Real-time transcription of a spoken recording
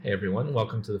Hey everyone,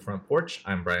 welcome to the Front Porch.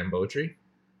 I'm Brian Beaudry.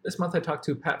 This month I talked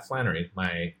to Pat Flannery,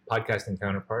 my podcasting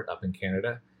counterpart up in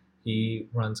Canada. He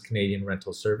runs Canadian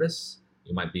Rental Service.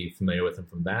 You might be familiar with him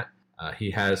from that. He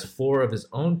has 4 of his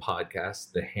own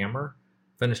podcasts: The Hammer,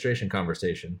 Fenestration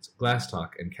Conversations, Glass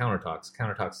Talk, and Counter Talks.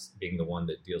 Counter Talks being the one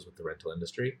that deals with the rental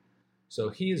industry. So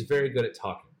he is very good at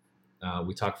talking.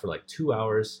 We talked for like 2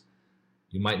 hours.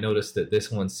 You might notice that this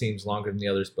one seems longer than the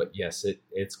others, but yes,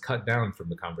 it's cut down from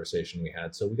the conversation we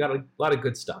had. So we got a lot of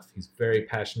good stuff. He's very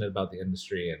passionate about the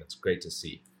industry, and it's great to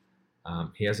see.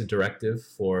 He has a directive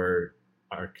for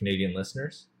our Canadian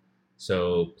listeners,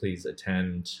 so please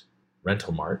attend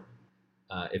Rental Mart.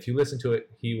 If you listen to it,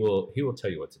 he will tell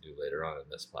you what to do later on in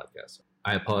this podcast.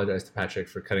 I apologize to Patrick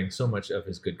for cutting so much of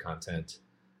his good content.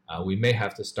 We may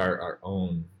have to start our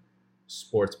own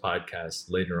sports podcast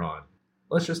later on.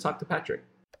 Let's just talk to Patrick.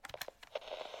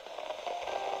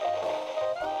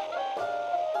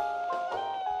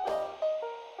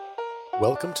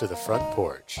 Welcome to the Front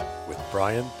Porch with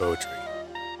Brian Beaudry.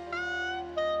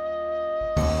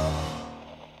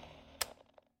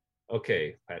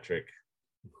 Okay, Patrick,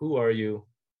 who are you?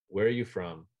 Where are you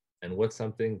from? And what's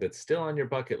something that's still on your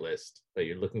bucket list that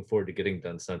you're looking forward to getting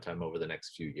done sometime over the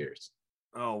next few years?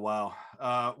 Oh, wow.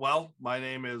 Well, my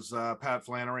name is Pat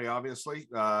Flannery, obviously.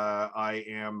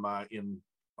 I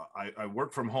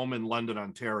work from home in London,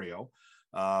 Ontario,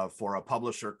 for a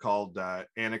publisher called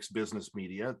Annex Business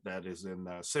Media that is in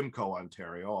Simcoe,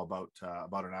 Ontario, about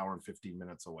an hour and 15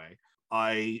 minutes away.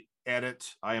 I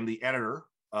am the editor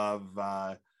of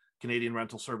Canadian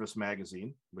Rental Service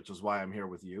magazine, which is why I'm here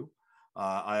with you.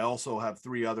 I also have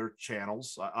 3 other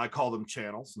channels. I call them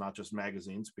channels, not just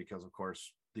magazines, because, of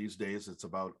course, these days it's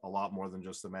about a lot more than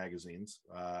just the magazines.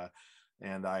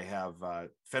 And I have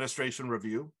Fenestration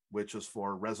Review, which is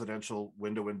for residential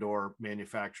window and door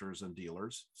manufacturers and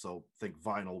dealers. So think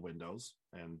vinyl windows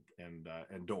and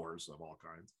doors of all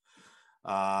kinds.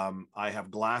 I have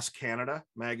Glass Canada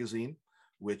magazine,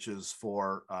 which is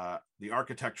for the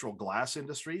architectural glass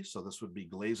industry. So this would be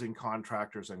glazing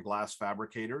contractors and glass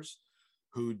fabricators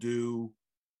who do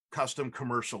custom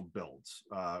commercial builds,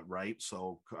 right?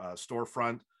 So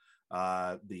storefront,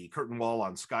 the curtain wall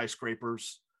on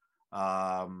skyscrapers,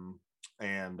 and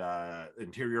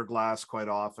interior glass quite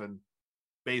often,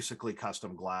 basically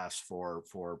custom glass for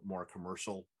more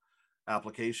commercial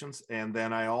applications. And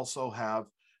then I also have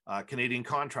Canadian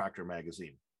Contractor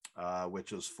magazine,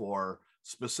 which is for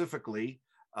specifically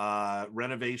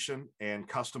renovation and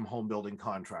custom home building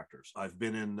contractors. I've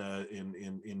been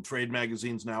in trade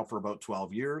magazines now for about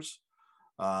 12 years.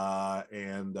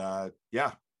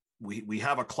 We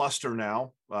have a cluster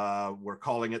now. We're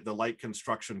calling it the Light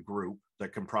Construction Group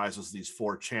that comprises these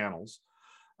 4 channels.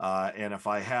 And if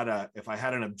I had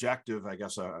an objective, I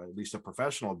guess at least a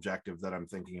professional objective that I'm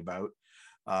thinking about,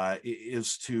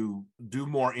 is to do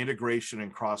more integration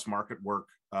and cross-market work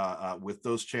with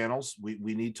those channels.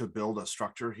 We need to build a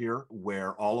structure here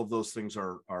where all of those things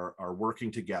are working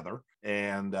together,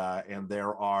 and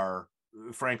there are,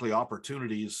 frankly,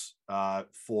 opportunities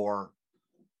for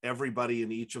everybody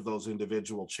in each of those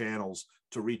individual channels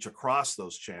to reach across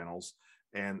those channels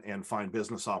and find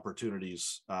business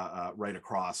opportunities right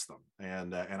across them.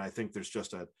 And I think there's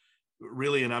just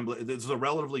this is a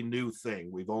relatively new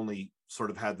thing. We've only sort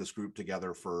of had this group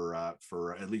together for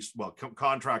at least, well,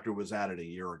 Contractor was added a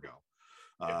year ago,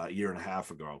 a year and a half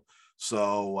ago.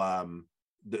 So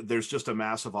there's just a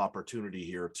massive opportunity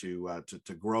here to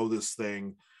grow this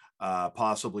thing,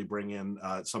 possibly bring in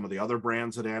some of the other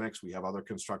brands at Annex. We have other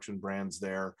construction brands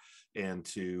there, and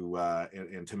to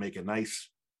make a nice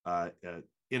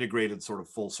integrated sort of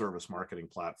full service marketing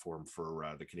platform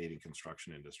for the Canadian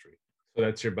construction industry. So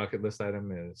that's your bucket list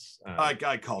item, is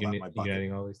I call that my bucket.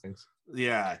 Uniting all these things.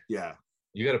 Yeah.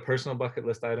 You got a personal bucket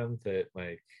list item that,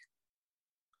 like,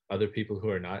 other people who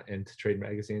are not into trade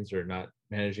magazines or not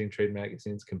managing trade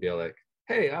magazines can be like,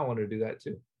 hey, I want to do that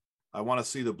too. I want to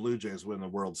see the Blue Jays win the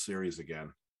World Series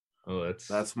again. Oh,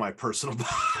 that's my personal.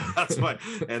 That's my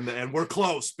and we're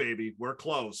close, baby. We're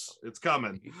close. It's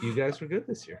coming. You guys were good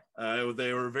this year.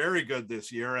 They were very good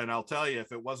this year, and I'll tell you,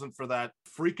 if it wasn't for that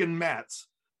freaking Mets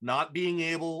not being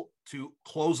able to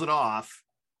close it off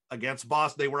against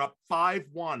Boston, they were up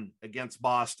 5-1 against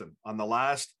Boston on the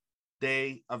last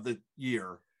day of the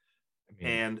year.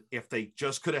 And if they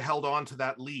just could have held on to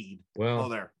that lead,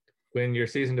 when your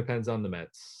season depends on the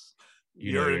Mets,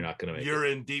 you're not going to make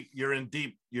it. You're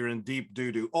in deep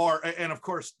doo-doo. And of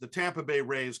course, the Tampa Bay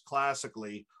Rays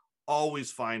classically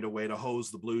always find a way to hose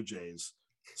the Blue Jays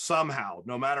somehow,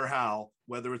 no matter how,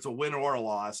 whether it's a win or a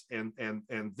loss. And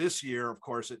this year, of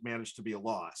course, it managed to be a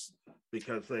loss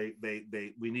because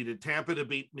we needed Tampa to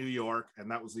beat New York,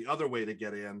 and that was the other way to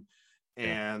get in,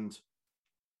 and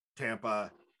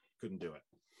Tampa couldn't do it.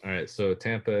 All right, so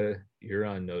Tampa, you're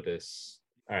on notice.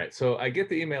 All right, so I get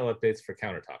the email updates for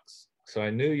Counter Talks. So I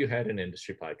knew you had an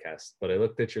industry podcast, but I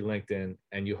looked at your LinkedIn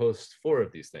and you host 4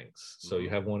 of these things. So you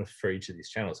have one for each of these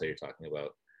channels that you're talking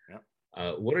about.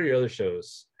 What are your other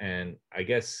shows? And I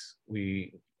guess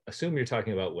we assume you're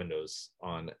talking about windows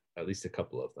on at least a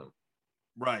couple of them.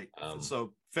 Right.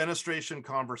 So Fenestration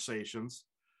Conversations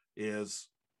is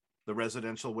the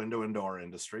residential window and door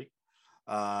industry.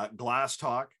 Glass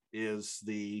Talk is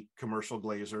the commercial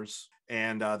glazers.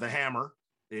 And The Hammer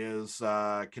is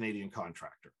Canadian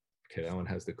contractor. Okay, that one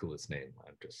has the coolest name,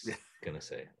 I'm just gonna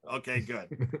say. Okay, good.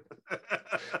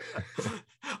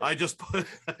 I just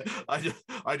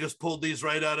pulled these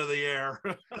right out of the air.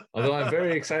 Although I'm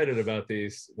very excited about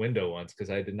these window ones because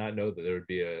I did not know that there would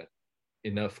be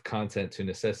enough content to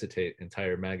necessitate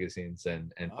entire magazines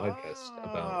and podcasts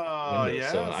about windows.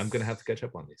 Yes. So I'm gonna have to catch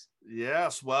up on these.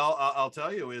 Yes, well, I'll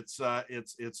tell you, it's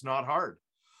not hard.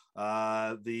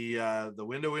 The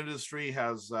window industry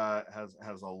has a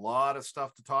lot of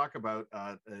stuff to talk about.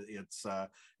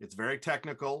 It's very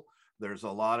technical. There's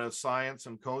a lot of science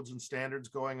and codes and standards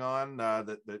going on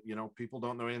that people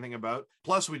don't know anything about.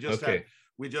 Plus, we just had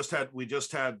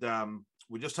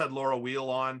Laura Wheel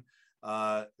on.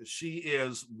 She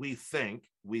is, we think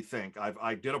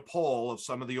I did a poll of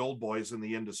some of the old boys in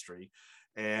the industry,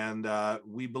 and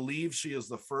we believe she is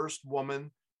the first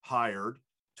woman hired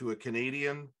to a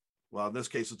Canadian, well, in this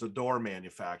case it's a door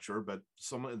manufacturer, but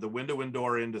the window and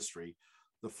door industry,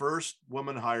 the first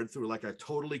woman hired through like a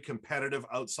totally competitive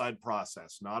outside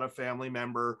process, not a family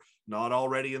member, not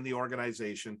already in the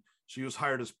organization. She was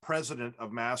hired as president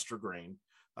of Master Grain,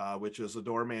 which is a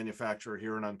door manufacturer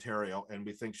here in Ontario, and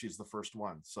we think she's the first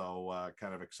one. So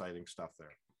kind of exciting stuff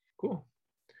there. Cool.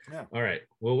 Yeah. All right.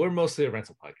 Well, we're mostly a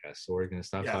rental podcast, so we're going to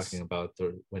stop talking about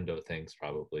the window things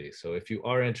probably. So if you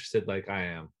are interested, like I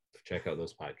am, check out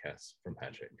those podcasts from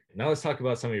Patrick. Now let's talk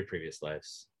about some of your previous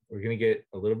lives. We're going to get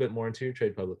a little bit more into your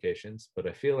trade publications, but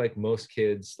I feel like most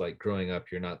kids, like growing up,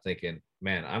 you're not thinking,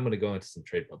 man, I'm going to go into some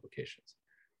trade publications.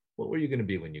 What were you going to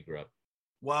be when you grew up?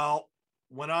 Well,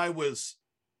 when I was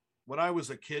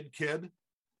a kid,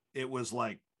 it was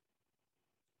like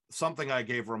something I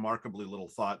gave remarkably little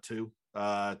thought to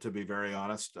be very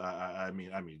honest. I mean,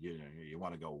 you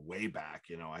want to go way back,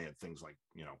 I had things like,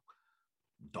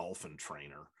 dolphin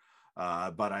trainer.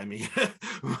 But I mean,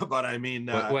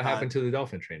 what happened to the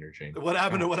dolphin trainer, Jane? What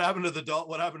happened to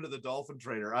the dolphin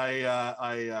trainer?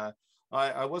 I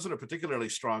wasn't a particularly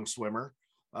strong swimmer.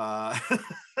 And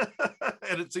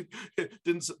it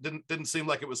didn't seem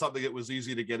like it was something that was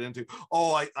easy to get into.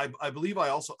 Oh, I believe I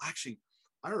also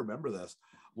I remember this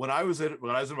when I was in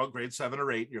about grade 7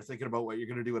 or 8. You're thinking about what you're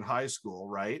going to do in high school,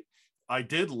 right? I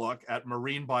did look at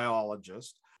marine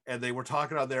biologist, and they were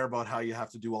talking out there about how you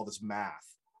have to do all this math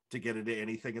to get into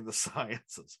anything in the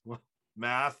sciences.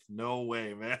 Math, no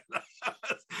way, man.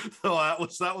 So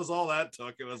that was all that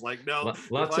took. It was like, no,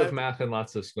 lots of math and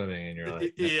lots of swimming, and you're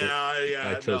like,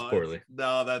 I chose poorly.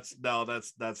 No, that's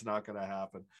not going to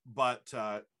happen. But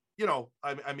I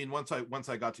mean, once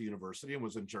I got to university and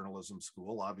was in journalism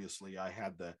school, obviously I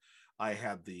had the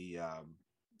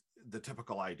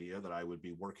typical idea that I would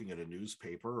be working at a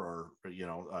newspaper or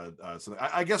so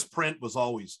I guess print was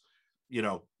always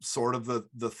sort of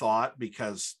the thought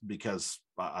because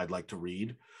I'd like to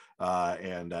read.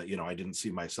 And I didn't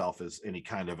see myself as any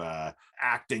kind of a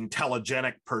acting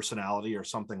telegenic personality or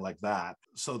something like that.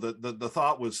 So the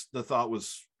thought was,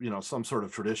 some sort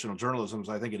of traditional journalism, as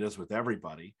I think it is with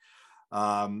everybody.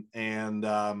 I didn't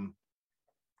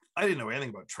know anything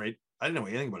about trade. I didn't know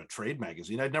anything about a trade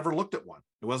magazine. I'd never looked at one.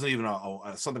 It wasn't even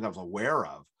something I was aware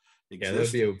of. Yeah,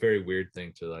 that'd be a very weird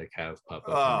thing to like have pop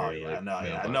up.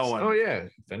 No one. Oh yeah,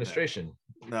 fenestration.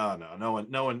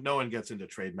 No one gets into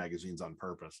trade magazines on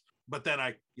purpose. But then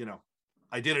I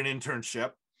did an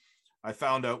internship. I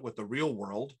found out what the real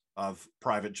world of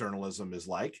private journalism is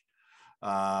like.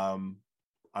 I'm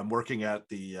working at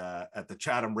the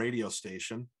Chatham radio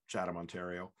station, Chatham,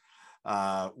 Ontario,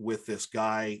 with this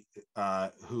guy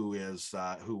who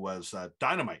was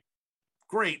dynamite.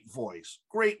 Great voice,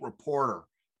 great reporter.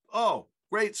 Oh,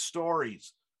 great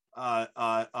stories.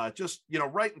 Just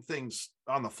writing things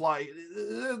on the fly.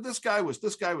 This guy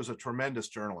was a tremendous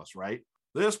journalist, right?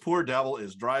 This poor devil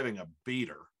is driving a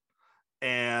beater,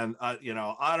 and I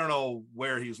don't know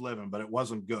where he's living, but it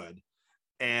wasn't good.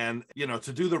 And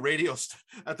to do the radio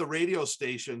at the radio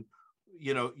station,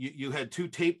 you had two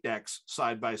tape decks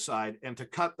side by side, and to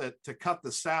cut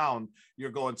the sound,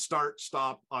 you're going start,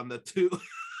 stop on the two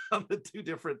on the two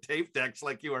different tape decks,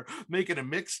 like you were making a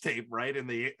mixtape, right?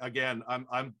 Again,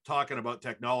 I'm talking about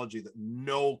technology that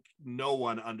no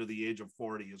one under the age of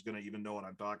 40 is going to even know what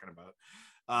I'm talking about.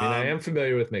 I mean, I am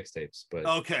familiar with mixtapes, but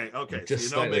okay, I'm just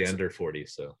slightly under 40.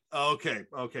 So okay,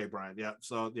 Brian, yeah.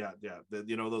 So yeah,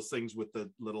 those things with the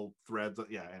little threads.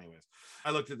 Yeah. Anyways,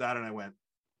 I looked at that and I went,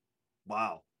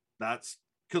 wow, that's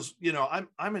because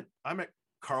I'm at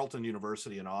Carleton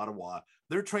University in Ottawa.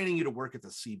 They're training you to work at the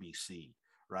CBC.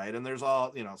 Right. And there's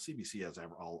all, CBC has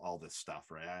all this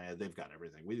stuff, right? They've got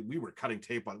everything. We were cutting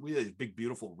tape we had these big,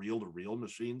 beautiful reel-to-reel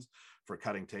machines for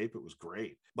cutting tape. It was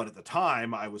great. But at the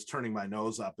time I was turning my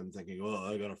nose up and thinking,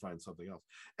 oh, I got to find something else.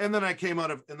 And then I came out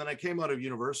of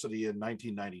university in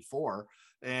 1994,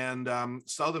 and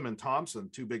Southam and Thompson,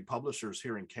 two big publishers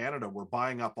here in Canada, were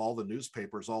buying up all the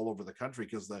newspapers all over the country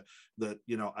because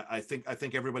I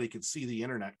think everybody could see the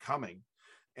internet coming.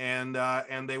 And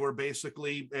they were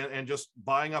basically and just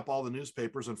buying up all the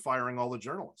newspapers and firing all the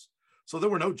journalists. So there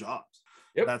were no jobs.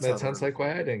 Yep, that sounds like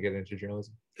why I didn't get into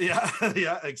journalism. Yeah,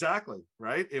 yeah, exactly.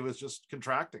 Right. It was just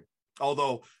contracting.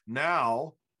 Although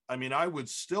now, I mean, I would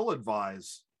still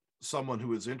advise someone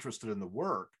who is interested in the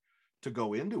work to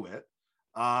go into it,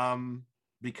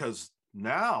 because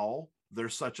now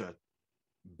there's such a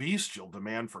bestial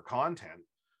demand for content,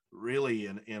 really,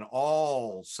 in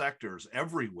all sectors,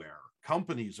 everywhere.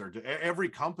 Every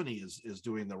company is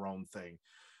doing their own thing.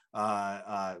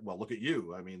 Well, look at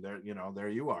you. I mean, there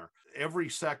you are. Every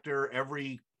sector,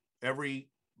 every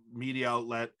media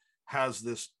outlet has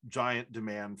this giant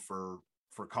demand for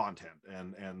content,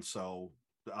 and so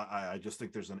I just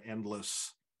think there's an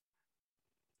endless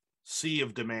sea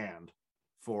of demand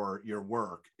for your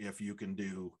work if you can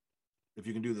do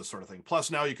this sort of thing.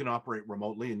 Plus, now you can operate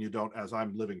remotely, and you don't, as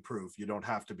I'm living proof, you don't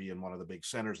have to be in one of the big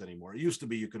centers anymore. It used to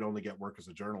be you could only get work as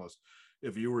a journalist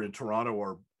if you were in Toronto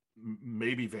or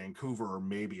maybe Vancouver or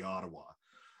maybe Ottawa,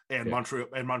 and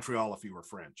Montreal if you were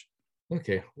French.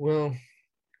 Okay, well,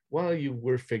 while you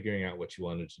were figuring out what you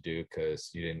wanted to do,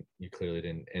 because you clearly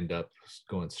didn't end up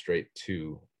going straight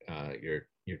to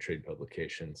your trade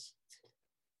publications,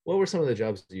 what were some of the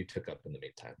jobs that you took up in the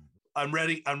meantime? I'm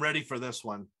ready for this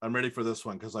one.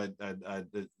 Because I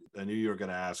knew you were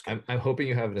going to ask. I'm hoping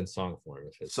you have it in song form.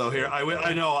 So here,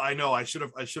 I know. I should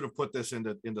have put this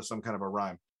into some kind of a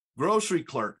rhyme. Grocery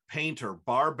clerk, painter,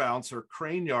 bar bouncer,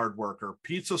 crane yard worker,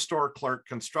 pizza store clerk,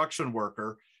 construction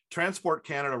worker, Transport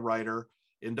Canada writer,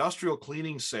 industrial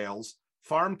cleaning sales,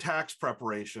 farm tax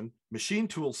preparation, machine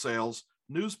tool sales,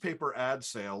 newspaper ad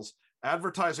sales,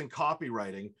 advertising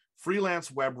copywriting, freelance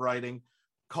web writing,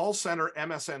 call center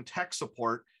MSN tech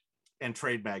support, and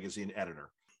trade magazine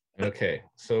editor. Okay,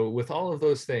 so with all of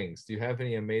those things, do you have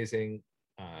any amazing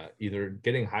either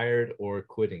getting hired or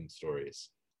quitting stories?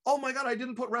 Oh my God, I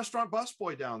didn't put restaurant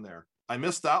busboy down there. I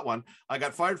missed that one. I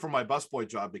got fired from my busboy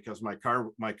job because my car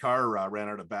ran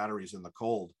out of batteries in the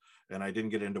cold, and I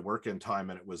didn't get into work in time.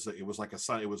 And it was like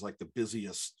the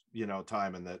busiest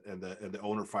time, and the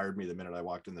owner fired me the minute I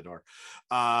walked in the door.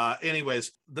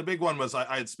 Anyways, the big one was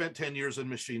I had spent 10 years in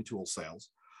machine tool sales,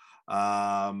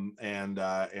 and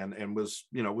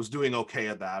was doing okay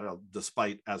at that,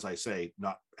 despite, as I say,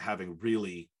 not having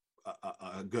really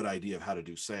a good idea of how to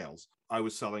do sales. I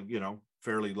was selling,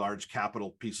 fairly large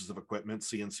capital pieces of equipment,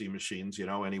 CNC machines,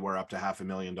 anywhere up to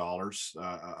 $500,000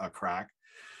 a crack.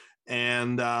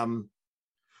 And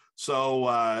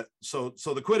so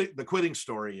the quitting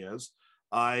story is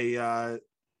the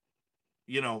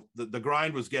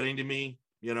grind was getting to me,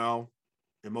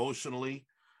 emotionally.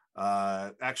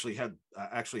 Actually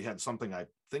had something I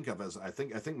think of as I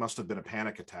think must have been a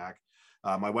panic attack.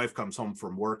 My wife comes home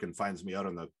from work and finds me out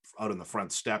on the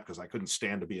front step because I couldn't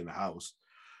stand to be in the house.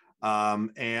 So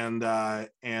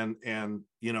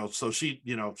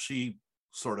she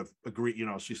sort of agreed,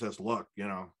 she says, look,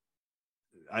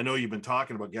 I know you've been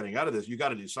talking about getting out of this. You got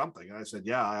to do something. And I said,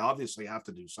 yeah, I obviously have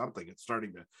to do something. It's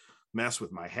starting to mess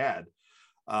with my head.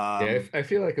 I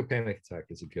feel like a panic attack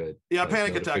is a good.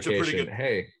 Panic attacks are pretty good.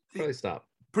 Hey, probably stop.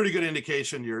 Pretty good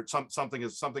indication something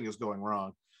is going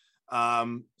wrong.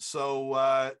 So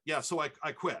I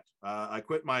quit. I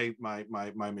quit my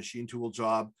machine tool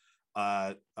job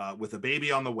with a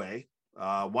baby on the way.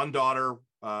 One daughter,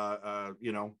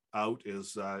 out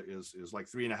is like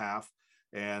 3.5,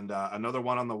 and another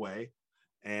one on the way,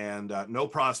 and no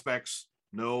prospects,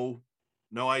 no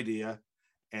idea.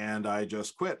 And I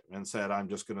just quit and said, I'm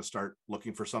just going to start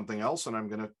looking for something else, and I'm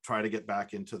going to try to get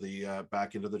back into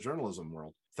the journalism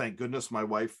world. Thank goodness my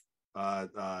wife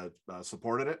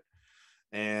supported it,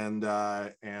 and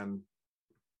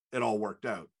it all worked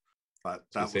out. But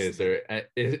So that say, was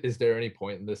is there any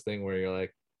point in this thing where you're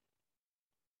like,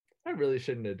 I really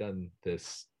shouldn't have done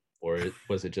this? Or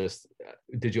was it just,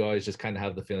 did you always just kind of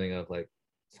have the feeling of like,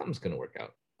 something's going to work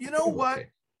out? you know what? Okay.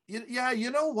 Yeah,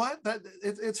 you know what? That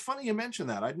it's funny you mentioned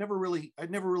that. I'd never really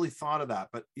thought of that.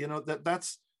 But you know,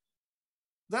 that's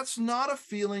not a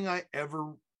feeling I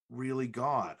ever really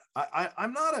got.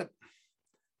 I'm not a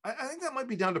I think that might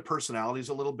be down to personalities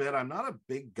a little bit. I'm not a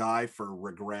big guy for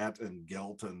regret and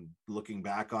guilt and looking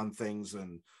back on things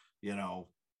and, you know,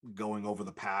 going over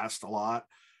the past a lot.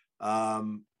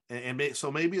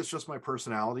 So maybe it's just my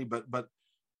personality, but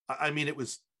I mean, it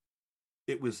was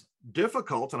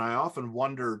difficult. And I often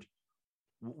wondered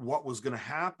what was going to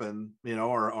happen, you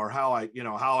know, or how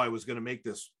I was going to make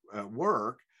this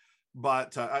work.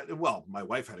 But well, my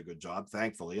wife had a good job,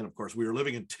 thankfully, and of course we were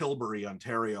living in Tilbury,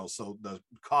 Ontario, so the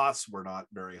costs were not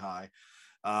very high.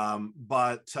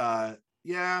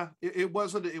 Yeah, it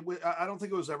wasn't. I don't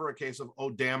think it was ever a case of, oh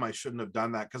damn, I shouldn't have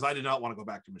done that, because I did not want to go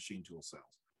back to machine tool sales.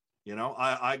 You know,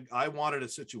 I wanted a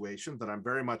situation that I'm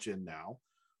very much in now,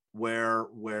 where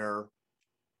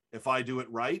if I do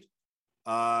it right,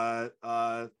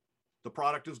 the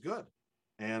product is good,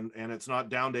 and it's not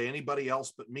down to anybody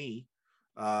else but me.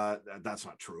 That's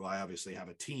not true. I obviously have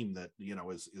a team that, you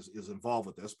know, is involved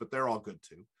with this, but they're all good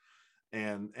too.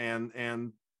 And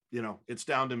you know, it's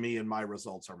down to me, and my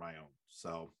results are my own.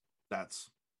 So that's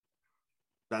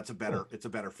a better, cool. It's a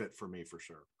better fit for me for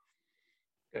sure.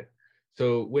 Okay.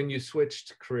 So when you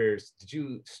switched careers, did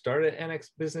you start at NX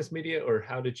Business Media, or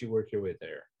how did you work your way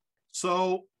there?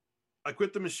 So I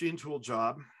quit the machine tool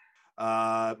job.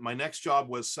 My next job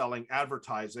was selling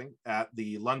advertising at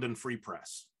the London Free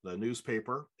Press, the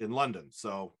newspaper in London.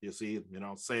 So you see, you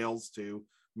know, sales to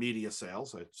media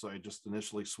sales. So I just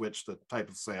initially switched the type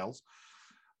of sales.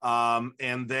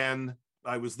 And then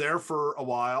I was there for a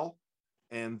while.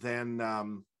 And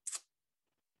then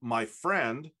my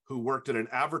friend, who worked at an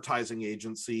advertising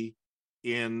agency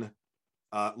in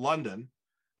London,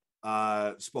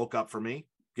 spoke up for me,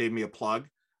 gave me a plug.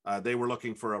 They were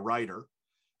looking for a writer.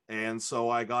 And so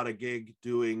I got a gig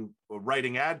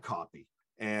writing ad copy.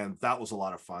 And that was a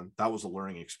lot of fun. That was a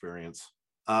learning experience.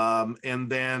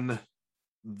 And then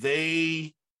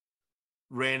they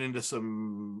ran into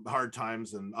some hard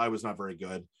times, and I was not very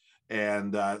good.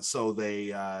 And so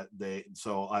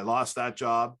so I lost that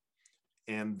job.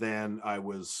 And then I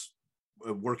was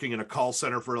working in a call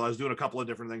center I was doing a couple of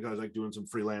different things. I was like doing some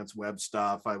freelance web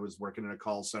stuff. I was working in a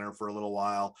call center for a little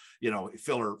while, you know,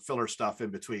 filler stuff in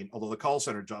between. Although the call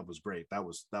center job was great. That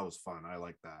was fun. I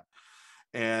liked that.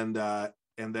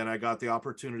 And then I got the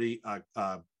opportunity,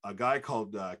 a guy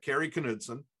called Kerry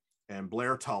Knudsen and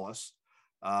Blair Tullis.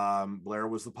 Blair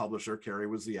was the publisher. Kerry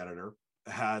was the editor.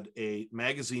 Had a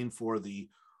magazine for the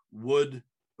wood,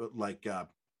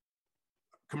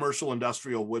 commercial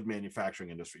industrial wood manufacturing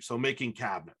industry. So making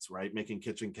cabinets, right? Making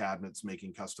kitchen cabinets,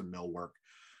 making custom millwork,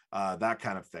 that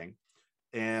kind of thing.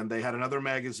 And they had another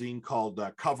magazine called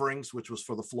Coverings, which was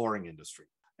for the flooring industry.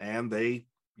 And they,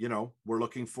 you know, were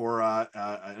looking for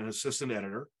an assistant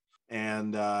editor.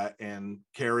 And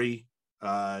Kerry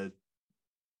hired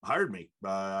me.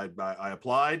 I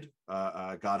applied,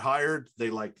 got hired. They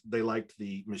liked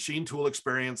the machine tool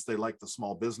experience. They liked the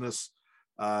small business,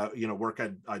 work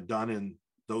I'd done in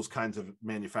those kinds of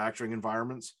manufacturing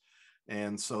environments.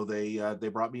 And so they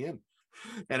brought me in.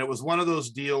 And it was one of those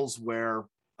deals where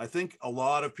I think a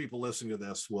lot of people listening to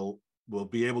this will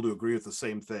be able to agree with the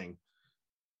same thing.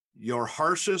 Your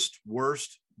harshest,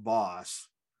 worst boss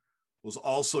was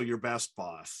also your best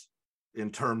boss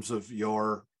in terms of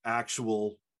your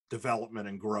actual development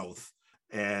and growth.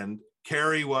 And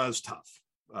Kerry was tough,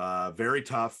 very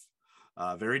tough,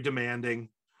 very demanding,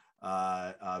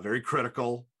 very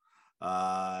critical.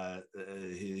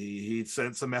 He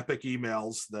sent some epic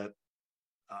emails that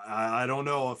I don't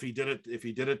know if he did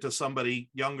it to somebody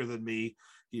younger than me,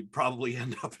 he'd probably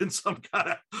end up in some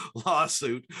kind of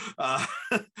lawsuit. But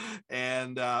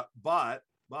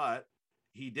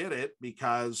he did it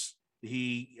because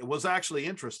he was actually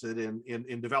interested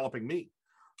in developing me.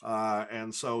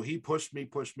 And so he pushed me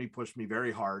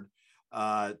very hard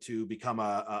to become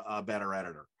a better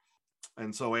editor.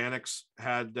 And so Annex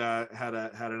had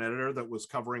an editor that was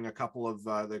covering a couple of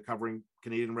covering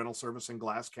Canadian rental service in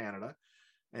Glass Canada,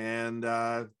 and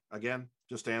again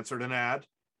just answered an ad,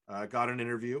 got an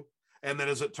interview, and then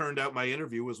as it turned out, my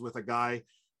interview was with a guy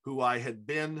who I had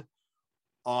been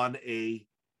on a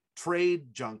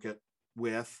trade junket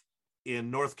with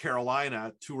in North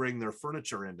Carolina touring their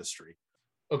furniture industry.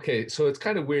 Okay, so it's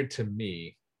kind of weird to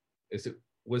me.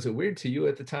 Was it weird to you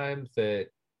at the time that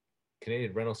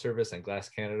Canadian rental service and Glass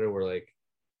Canada were like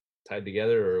tied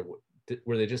together, or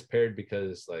were they just paired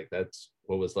because like that's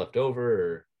what was left over,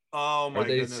 or Oh are my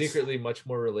they goodness. secretly much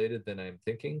more related than I'm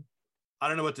thinking? I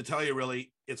don't know what to tell you,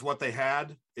 really. It's what they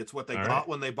had. It's what they All got right.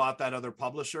 when they bought that other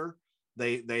publisher.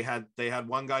 They had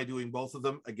one guy doing both of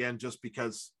them, again, just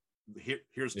because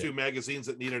here's Yeah. two magazines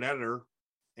that need an editor,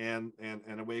 and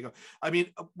away you go. I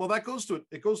mean, well, that goes to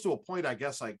it goes to a point, I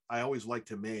guess, I always like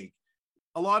to make.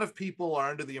 A lot of people are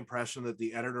under the impression that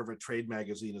the editor of a trade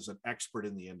magazine is an expert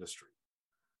in the industry.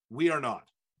 We are not.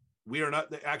 We are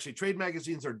not. Actually, trade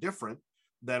magazines are different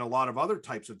than a lot of other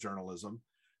types of journalism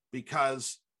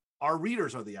because our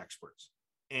readers are the experts.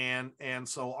 And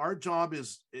so our job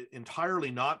is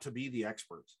entirely not to be the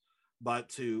experts, but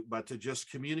to just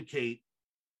communicate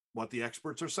what the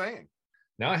experts are saying.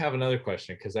 Now I have another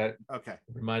question, because that Okay.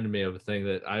 reminded me of a thing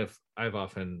that I've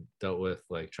often dealt with,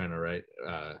 like trying to write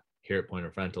here at Point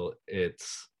of Rental.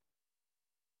 It's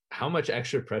how much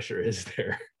extra pressure is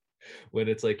there when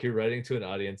it's like you're writing to an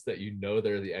audience that you know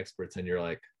they're the experts, and you're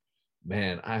like,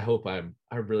 man, I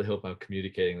really hope I'm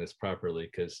communicating this properly,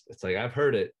 because it's like I've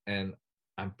heard it and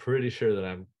I'm pretty sure that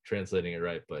I'm translating it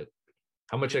right, but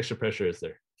how much extra pressure is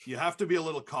there? You have to be a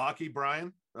little cocky,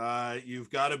 Brian.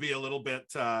 You've got to be a little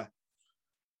bit.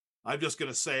 I'm just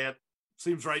going to say it.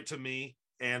 Seems right to me.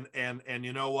 And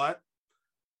you know what?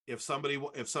 If somebody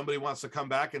wants to come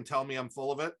back and tell me I'm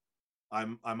full of it,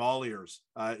 I'm all ears.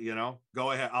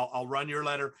 Go ahead. I'll run your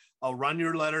letter. I'll run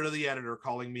your letter to the editor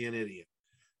calling me an idiot.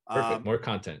 Perfect. More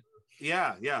content.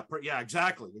 Yeah,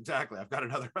 exactly. I've got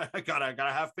I got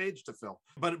a half page to fill.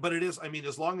 But it is, I mean,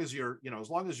 as long as you're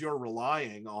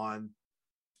relying on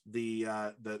the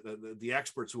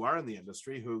experts who are in the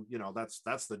industry, who,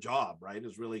 that's the job, right?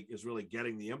 Is really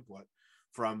getting the input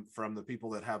from the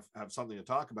people that have something to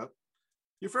talk about.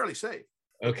 You're fairly safe.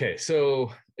 Okay,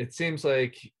 so it seems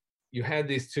like you had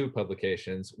these 2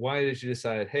 publications. Why did you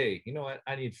decide, hey, you know what?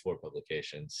 I need 4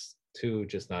 publications. 2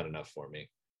 just not enough for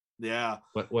me. Yeah.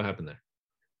 What happened there?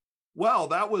 Well,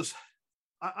 that was,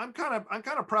 I'm kind of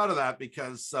proud of that,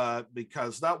 because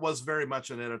that was very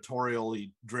much an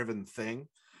editorially driven thing.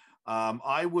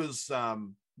 I was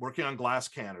working on Glass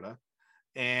Canada,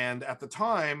 and at the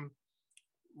time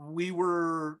we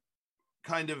were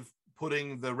kind of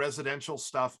putting the residential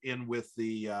stuff in with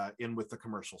the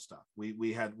commercial stuff.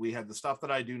 We had the stuff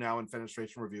that I do now in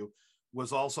Fenestration Review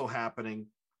was also happening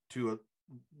to a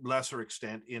lesser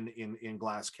extent in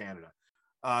Glass Canada.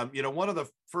 One of the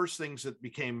first things that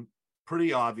became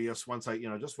pretty obvious once I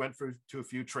just went through to a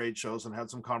few trade shows and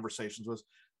had some conversations was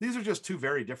these are just 2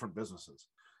 very different businesses.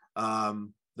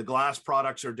 The glass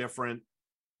products are different.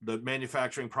 The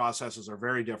manufacturing processes are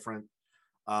very different.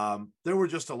 There were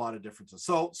just a lot of differences.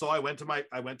 So I went to my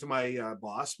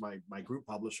boss, my group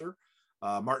publisher,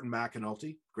 Martin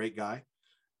McAnulty, great guy,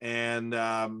 and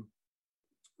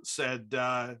said,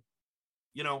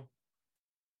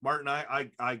 Martin,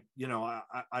 I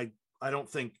don't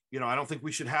think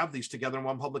we should have these together in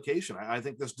one publication. I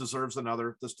think this deserves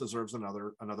another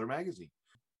magazine.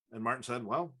 And Martin said,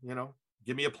 well,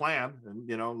 give me a plan, and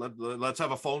let's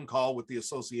have a phone call with the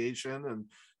association, and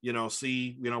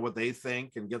see what they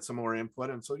think and get some more input.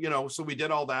 And so we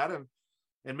did all that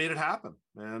and made it happen.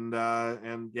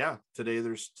 And yeah, today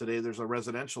there's a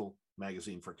residential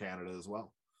magazine for Canada as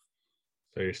well.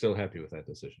 So you're still happy with that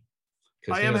decision?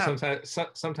 Because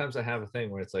sometimes I have a thing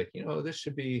where it's like, this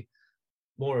should be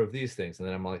more of these things, and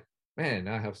then I'm like, man,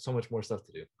 now I have so much more stuff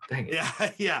to do. Dang it.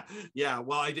 Yeah.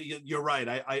 Well, you're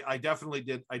right. I definitely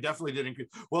did increase.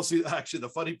 Well, see, actually, the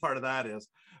funny part of that is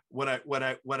when I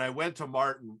went to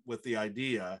Martin with the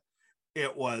idea,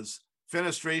 it was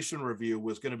Fenestration Review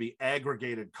was going to be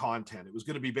aggregated content. It was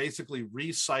going to be basically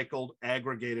recycled,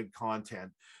 aggregated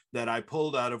content that I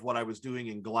pulled out of what I was doing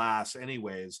in Glass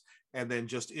anyways, and then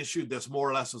just issued this more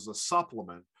or less as a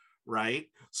supplement, right?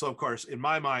 So of course, in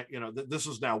my mind, this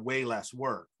is now way less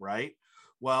work, right?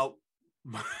 Well,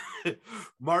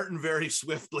 Martin very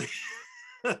swiftly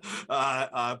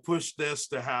pushed this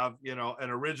to have an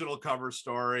original cover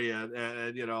story and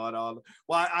all.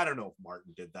 Well, I don't know if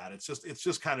Martin did that. It's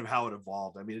just kind of how it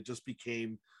evolved. I mean, it just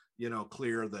became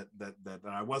clear that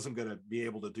I wasn't going to be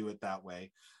able to do it that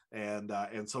way, and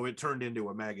so it turned into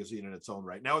a magazine in its own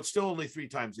right. Now it's still only 3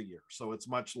 times a year, so it's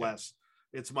much less.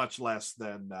 It's much less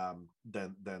than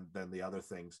the other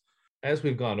things. As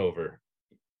we've gone over,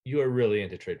 you are really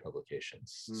into trade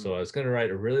publications. So I was going to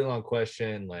write a really long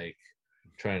question, like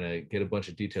trying to get a bunch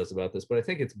of details about this, but I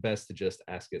think it's best to just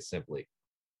ask it simply.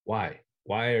 Why?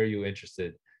 Why are you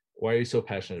interested? Why are you so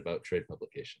passionate about trade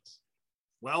publications?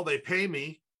 Well, they pay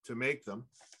me to make them.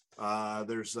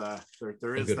 There is that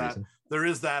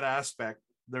aspect,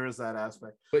 that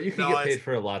aspect. But you can get paid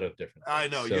for a lot of different things. I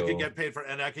know, so you could get paid for,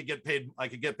 and I could get paid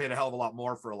a hell of a lot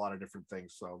more for a lot of different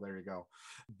things. So there you go.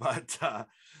 But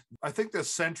I think the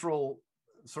central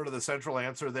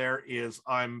answer there is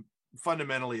I'm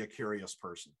fundamentally a curious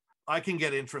person. I can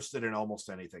get interested in almost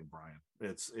anything, Brian.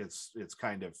 It's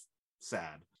kind of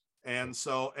sad. And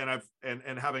so,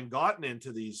 and having gotten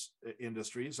into these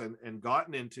industries and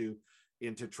gotten into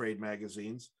trade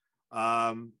magazines,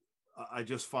 I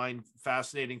just find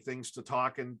fascinating things to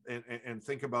talk and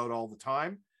think about all the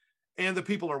time. And the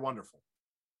people are wonderful.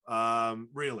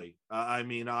 Really. I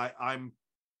mean, I'm,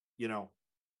 you know,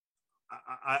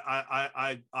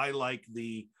 I like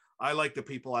the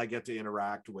people I get to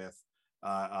interact with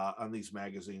on these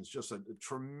magazines. Just a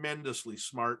tremendously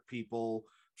smart people,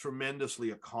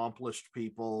 tremendously accomplished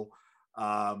people,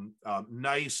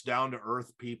 nice, down to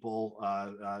earth people,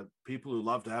 people who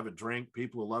love to have a drink,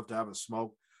 people who love to have a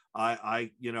smoke. It's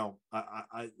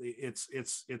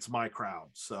my crowd.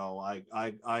 So I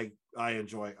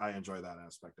enjoy that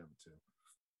aspect of it too.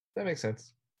 That makes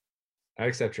sense. I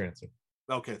accept your answer.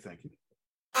 Okay, thank you.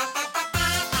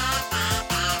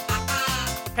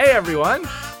 Hey everyone,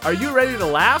 are you ready to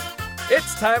laugh?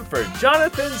 It's time for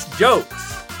Jonathan's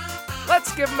Jokes.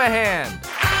 Let's give him a hand.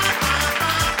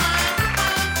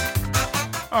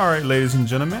 All right, ladies and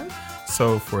gentlemen.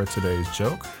 So for today's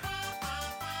joke,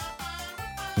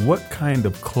 what kind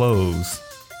of clothes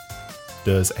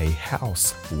does a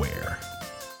house wear?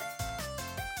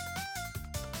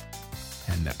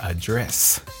 And a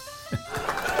dress.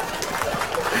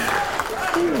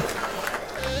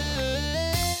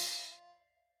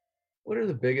 What are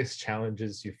the biggest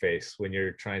challenges you face when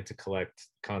you're trying to collect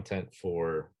content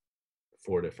for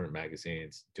 4 different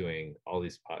magazines, doing all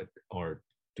these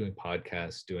doing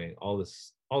podcasts, doing all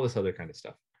this other kind of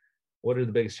stuff? What are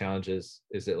the biggest challenges?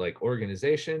 Is it like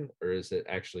organization, or is it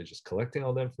actually just collecting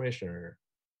all the information, or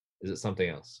is it something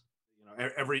else? You know,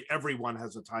 everyone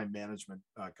has a time management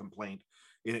complaint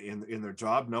in their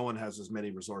job. No one has as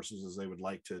many resources as they would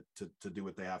like to do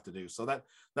what they have to do. So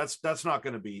that's not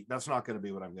going to be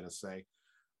what I'm going to say.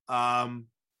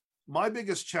 My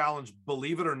biggest challenge,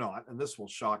 believe it or not, and this will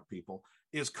shock people,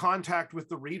 is contact with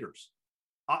the readers.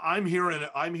 I'm here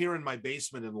in my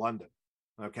basement in London.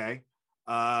 Okay.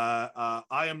 I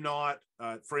am not,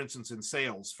 for instance, in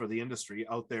sales for the industry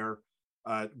out there,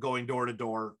 going door to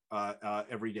door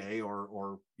every day,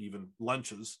 or even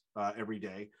lunches every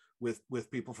day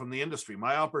with people from the industry.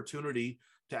 My opportunity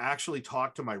to actually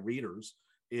talk to my readers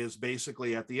is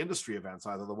basically at the industry events,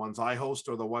 either the ones I host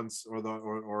or the ones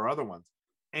or other ones.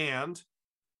 And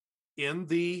in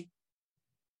the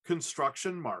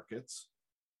construction markets,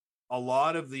 a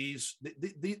lot of these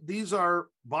are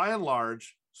by and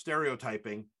large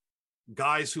stereotyping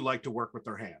guys who like to work with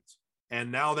their hands.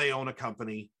 And now they own a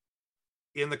company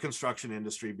in the construction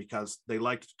industry because they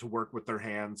liked to work with their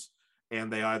hands,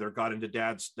 and they either got into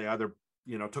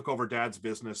took over dad's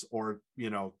business, or,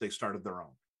 they started their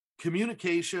own.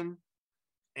 Communication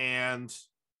and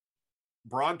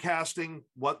broadcasting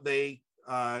what they're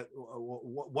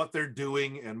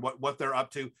doing and what they're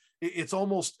up to, it's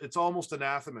almost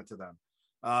anathema to them.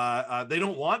 They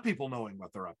don't want people knowing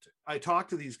what they're up to. I talk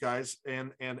to these guys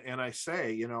and I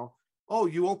say, oh,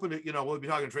 you opened it, we'll be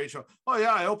talking trade show. Oh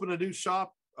yeah, I opened a new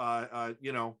shop,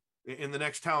 in the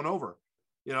next town over,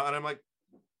 and I'm like,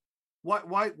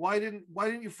 why didn't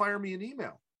you fire me an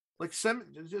email? Like send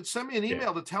me an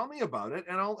email to tell me about it,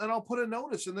 and I'll put a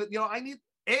notice in that,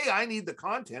 I need the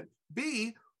content.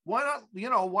 B, why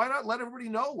not let everybody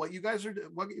know what you guys are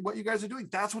doing?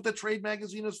 That's what the trade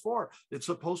magazine is for. It's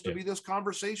supposed to be this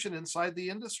conversation inside the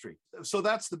industry. So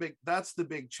that's the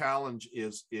big challenge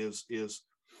is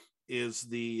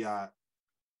the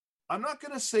I'm not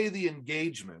going to say the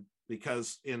engagement,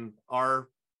 because in our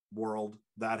world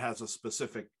that has a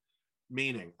specific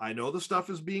meaning. I know the stuff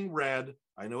is being read.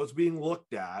 I know it's being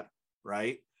looked at,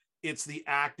 right? It's the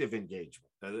active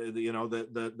engagement,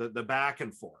 the back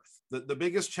and forth. The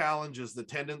biggest challenge is the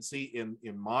tendency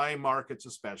in my markets,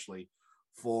 especially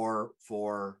for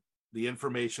the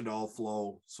information to all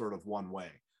flow sort of one way.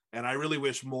 And I really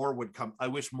wish more would come. I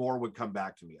wish more would come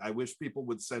back to me. I wish people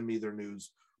would send me their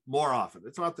news more often.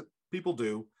 It's not that people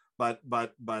do, but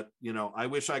I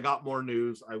wish I got more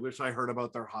news. I wish I heard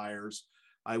about their hires.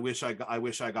 I wish I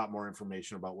got more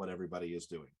information about what everybody is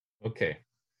doing. Okay.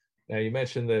 Now you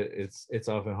mentioned that it's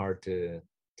often hard to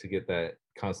get that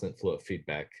constant flow of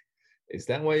feedback. Is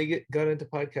that why you got into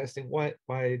podcasting?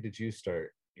 Why did you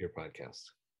start your podcast?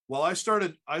 Well, I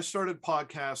started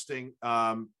podcasting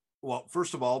Well,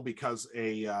 first of all, because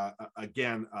a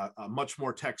much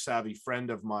more tech savvy friend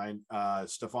of mine,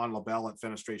 Stefan Labelle at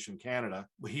Fenestration Canada,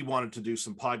 he wanted to do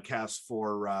some podcasts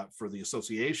for the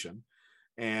association,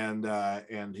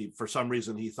 and he, for some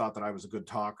reason, he thought that I was a good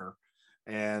talker,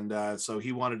 and so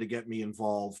he wanted to get me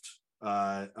involved,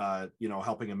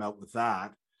 helping him out with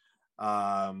that,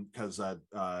 because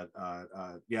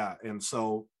and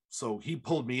so he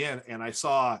pulled me in, and I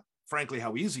saw, frankly,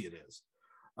 how easy it is.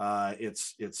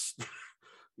 It's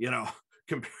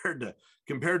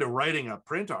compared to writing a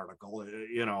print article,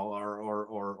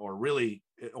 or really,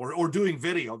 or doing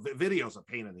video's a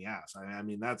pain in the ass. I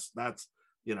mean, that's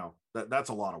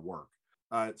a lot of work.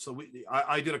 So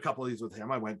I did a couple of these with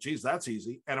him. I went, geez, that's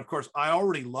easy. And of course, I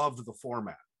already loved the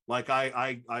format. Like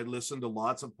I listened to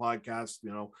lots of podcasts,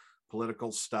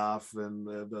 political stuff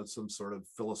and some sort of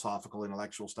philosophical,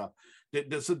 intellectual stuff.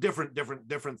 There's some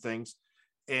different things.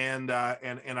 And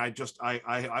I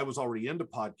was already into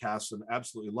podcasts and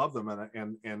absolutely love them.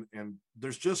 And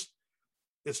there's just,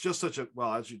 it's just such a,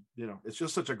 well, as it's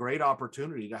just such a great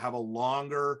opportunity to have a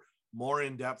longer, more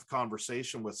in-depth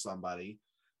conversation with somebody,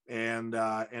 and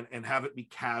have it be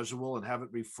casual and have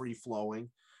it be free flowing.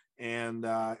 And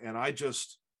I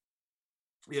just,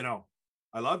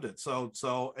 I loved it. So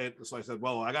I said,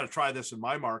 well, I got to try this in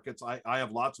my markets. I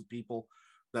have lots of people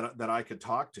that I could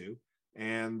talk to.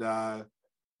 And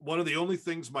one of the only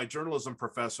thing nice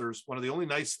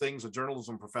things a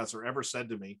journalism professor ever said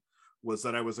to me was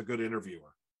that I was a good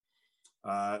interviewer.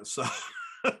 So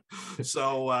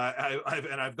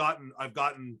I've gotten,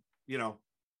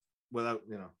 without,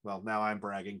 well, now I'm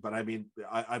bragging, but I mean,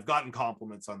 I've gotten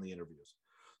compliments on the interviews.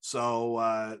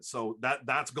 So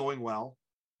that's going well.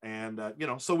 And,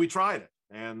 so we tried it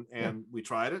and we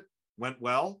tried it, went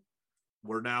well.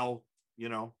 We're now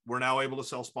able to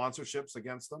sell sponsorships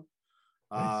against them.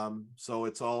 Nice. So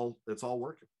it's all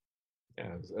working.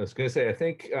 Yeah, I was going to say, I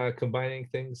think combining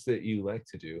things that you like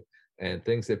to do and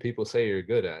things that people say you're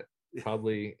good at,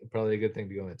 probably a good thing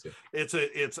to go into.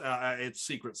 It's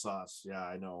secret sauce. Yeah,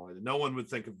 I know. No one would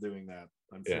think of doing that,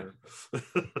 I'm sure.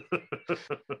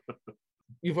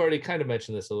 You've already kind of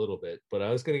mentioned this a little bit, but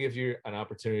I was going to give you an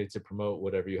opportunity to promote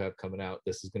whatever you have coming out.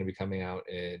 This is going to be coming out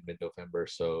in mid-November,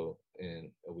 so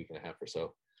in a week and a half or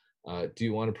so. Do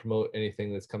you want to promote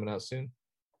anything that's coming out soon?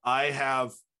 I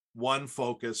have one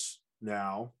focus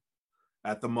now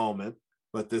at the moment,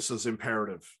 but this is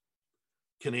imperative.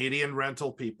 Canadian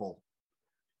rental people,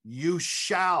 you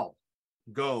shall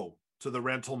go to the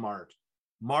Rental Mart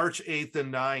March 8th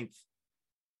and 9th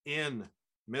in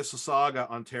Mississauga,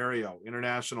 Ontario,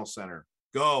 International Center.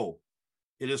 Go.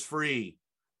 It is free.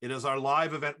 It is our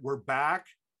live event. We're back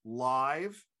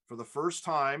live for the first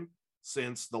time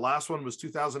since the last one was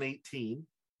 2018.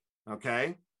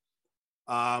 Okay.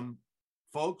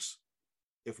 Folks,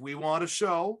 if we want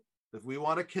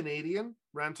a Canadian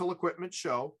rental equipment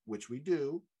show, which we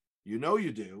do,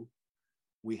 you do,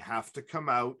 we have to come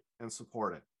out and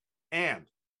support it. And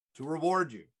to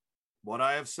reward you, what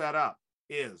I have set up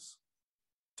is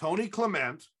Tony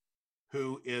Clement,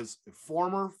 who is a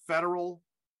former federal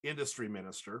industry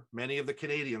minister. Many of the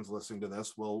Canadians listening to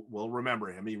this will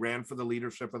remember him. He ran for the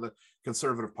leadership of the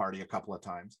Conservative Party a couple of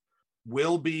times.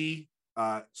 Will be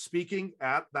speaking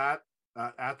at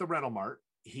the Rental Mart.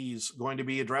 He's going to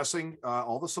be addressing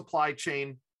all the supply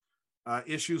chain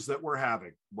issues that we're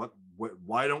having.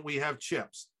 Why don't we have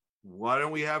chips? Why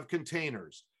don't we have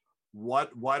containers?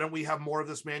 Why don't we have more of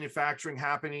this manufacturing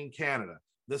happening in Canada?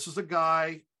 This is a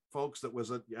guy, folks, that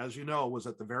was, as you know, was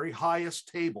at the very highest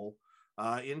table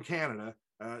in Canada,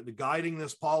 guiding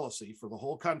this policy for the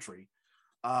whole country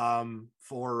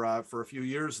for a few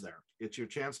years there. It's your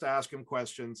chance to ask him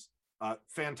questions.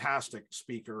 Fantastic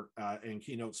speaker and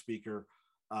keynote speaker,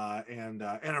 and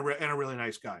a really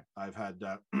nice guy. I've had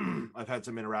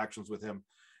some interactions with him,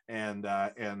 and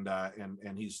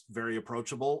he's very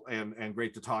approachable and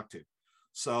great to talk to.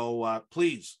 So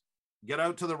please get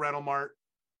out to the Rental Mart,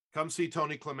 come see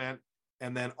Tony Clement,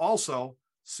 and then also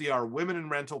see our Women in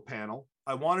Rental panel.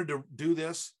 I wanted to do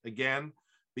this again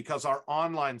because our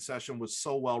online session was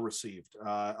so well received.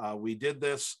 We did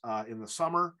this in the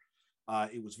summer.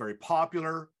 It was very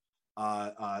popular.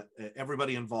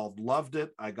 Everybody involved loved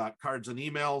it. I got cards and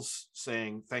emails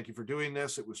saying, thank you for doing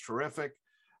this. It was terrific.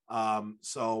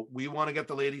 So we want to get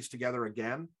the ladies together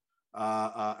again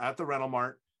at the Rental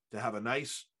Mart to have a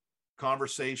nice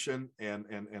conversation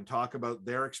and talk about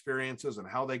their experiences and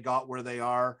how they got where they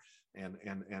are and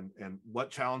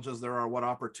what challenges there are, what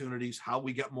opportunities, how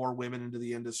we get more women into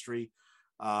the industry.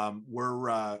 I'm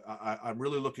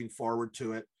really looking forward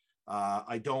to it.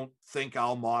 I don't think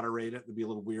I'll moderate it. It'd be a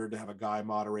little weird to have a guy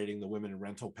moderating the women in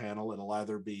rental panel. It'll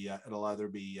either be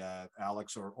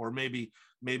Alex or maybe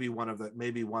one of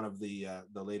the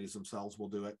ladies themselves will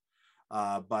do it.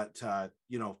 But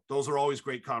those are always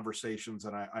great conversations,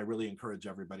 and I really encourage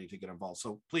everybody to get involved.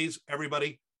 So please,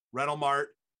 everybody, Rental Mart,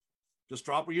 just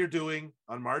drop what you're doing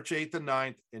on March 8th and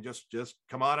 9th, and just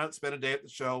come on out, spend a day at the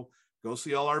show, go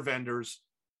see all our vendors,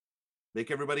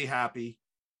 make everybody happy.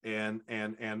 And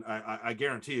I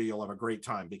guarantee you'll have a great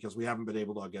time, because we haven't been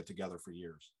able to get together for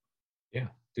years. Yeah,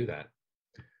 do that.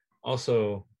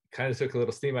 Also, kind of took a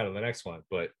little steam out of the next one,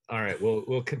 but all right,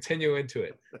 we'll continue into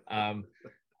it.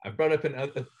 I've brought up in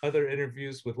other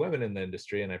interviews with women in the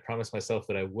industry, and I promised myself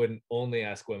that I wouldn't only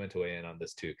ask women to weigh in on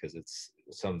this too, because it's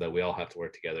something that we all have to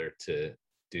work together to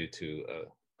do to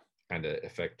kind of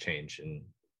affect change and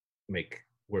make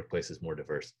workplaces more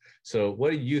diverse. So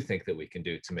what do you think that we can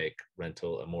do to make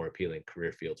rental a more appealing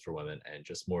career field for women and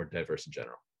just more diverse in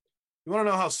general? You want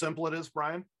to know how simple it is,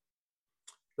 Brian?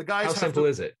 The guys. How simple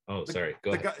is it? Oh, sorry.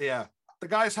 Go ahead. The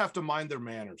guys have to mind their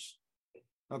manners.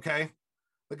 Okay.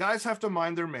 The guys have to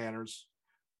mind their manners.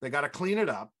 They got to clean it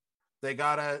up. They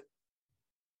got to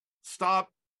stop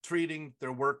treating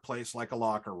their workplace like a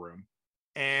locker room.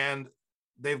 And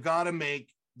they've got to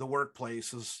make the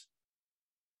workplaces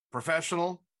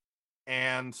professional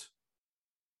and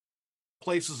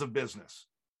places of business.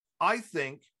 I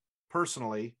think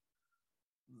personally,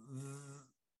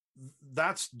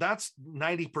 that's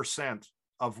 90%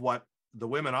 of what the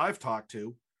women I've talked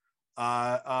to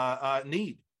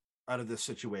need out of this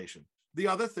situation. The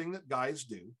other thing that guys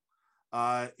do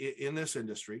in this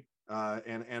industry,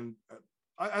 and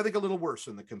I think a little worse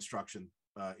in the construction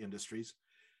industries,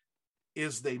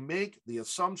 is they make the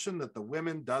assumption that the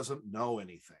women doesn't know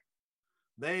anything.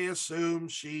 They assume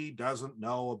she doesn't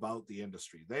know about the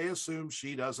industry. They assume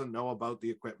she doesn't know about the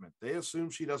equipment. They assume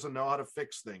she doesn't know how to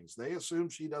fix things. They assume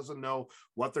she doesn't know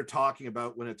what they're talking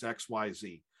about when it's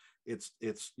XYZ. It's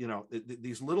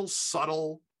these little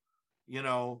subtle,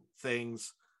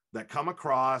 things that come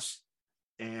across,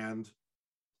 and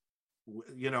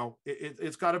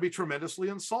it's got to be tremendously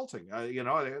insulting.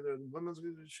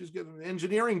 She's getting an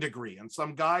engineering degree, and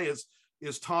some guy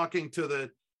is talking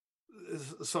to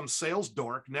some sales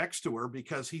dork next to her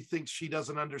because he thinks she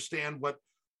doesn't understand what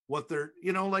they're,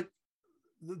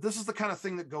 this is the kind of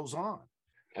thing that goes on.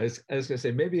 I was gonna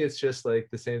say, maybe it's just like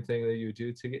the same thing that you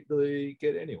do to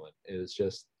get anyone, is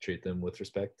just treat them with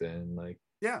respect and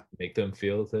make them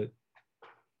feel that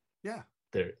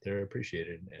they're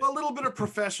appreciated. Well, a little bit of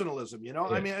professionalism, Yeah.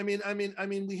 I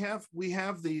mean, we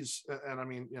have these, and I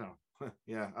mean,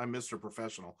 I'm Mr.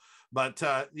 Professional, but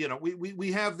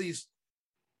we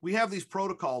have these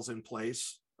protocols in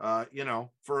place,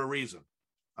 for a reason,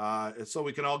 so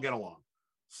we can all get along.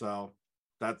 So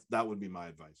that would be my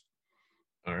advice.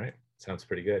 All right, sounds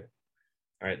pretty good.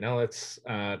 All right, now let's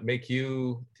make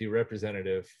you the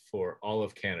representative for all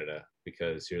of Canada,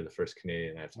 because you're the first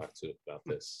Canadian I've talked to about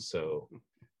this. So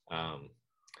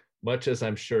much as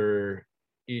I'm sure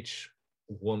each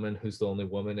woman who's the only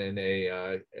woman in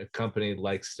a company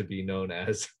likes to be known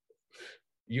as,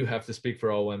 you have to speak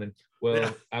for all women. Well,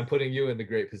 yeah. I'm putting you in the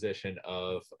great position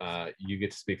of you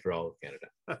get to speak for all of Canada.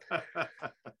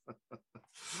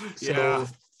 So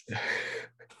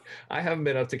I haven't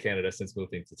been up to Canada since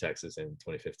moving to Texas in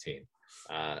 2015.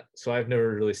 So I've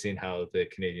never really seen how the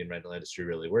Canadian rental industry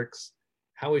really works.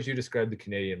 How would you describe the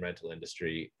Canadian rental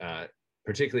industry,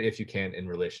 particularly if you can, in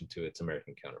relation to its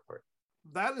American counterpart?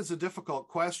 That is a difficult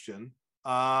question,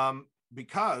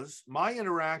 because my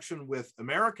interaction with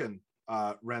American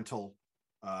rental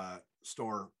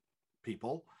store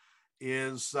people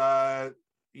is, a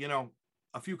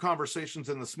few conversations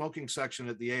in the smoking section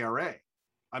at the ARA.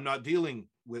 I'm not dealing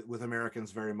with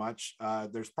Americans very much.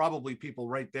 There's probably people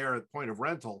right there at point of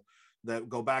rental that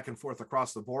go back and forth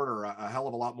across the border a hell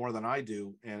of a lot more than I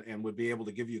do, and would be able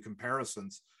to give you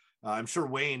comparisons. I'm sure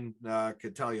Wayne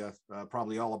could tell you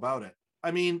probably all about it.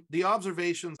 I mean, the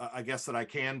observations, I guess, that I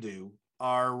can do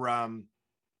are,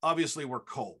 obviously we're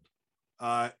cold.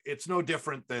 It's no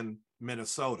different than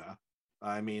Minnesota.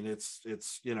 I mean, it's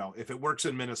if it works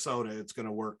in Minnesota, it's going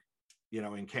to work,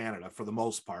 in Canada for the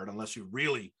most part, unless you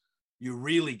really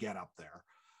get up there.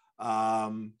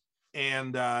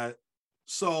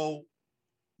 So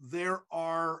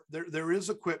there is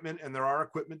equipment, and there are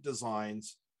equipment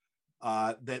designs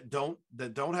that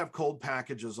don't have cold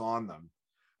packages on them,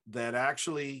 that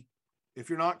actually, if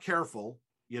you're not careful,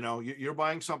 you're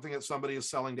buying something that somebody is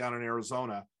selling down in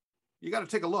Arizona, you got to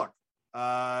take a look.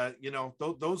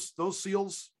 Those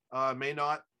seals may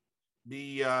not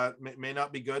be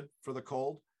good for the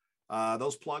cold.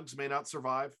 Those plugs may not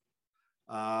survive.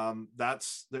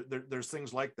 There's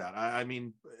things like that. I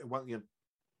mean,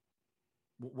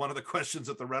 one of the questions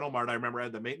at the rental mart, I remember I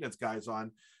had the maintenance guys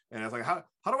on, and I was like, how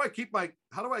do I keep my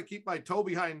toe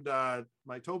behind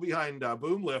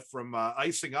boom lift from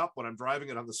icing up when I'm driving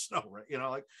it on the snow, right?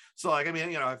 I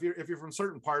mean, if you're from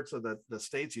certain parts of the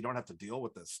States, you don't have to deal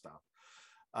with this stuff.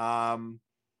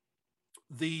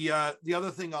 The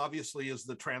other thing, obviously, is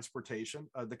the transportation.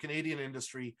 The Canadian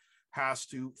industry has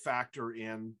to factor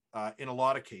in a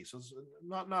lot of cases,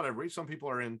 not every. Some people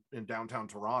are in downtown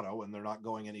Toronto, and they're not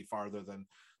going any farther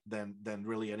than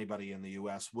really anybody in the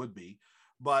U.S. would be.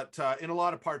 But in a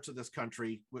lot of parts of this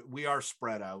country, we are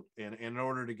spread out, and in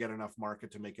order to get enough market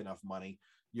to make enough money,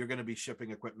 you're going to be shipping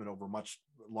equipment over much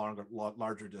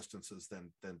larger distances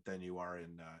than you are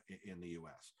in the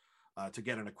U.S. To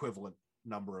get an equivalent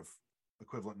number of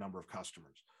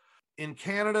customers. In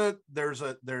Canada,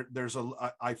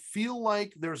 I feel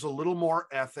like there's a little more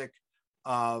ethic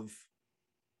of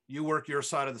you work your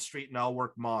side of the street and I'll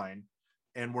work mine,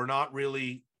 and we're not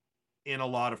really in a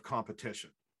lot of competition.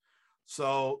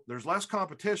 So there's less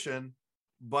competition,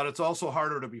 but it's also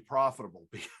harder to be profitable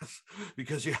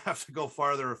because you have to go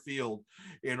farther afield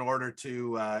in order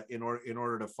to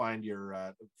find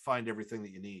everything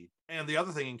that you need. And the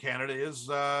other thing in Canada is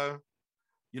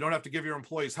you don't have to give your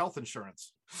employees health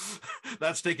insurance.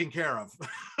 That's taken care of.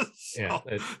 Yeah,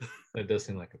 that does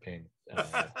seem like a pain.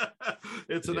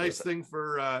 It's a nice thing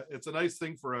for a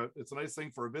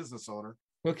business owner.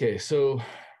 Okay, so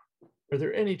are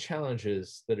there any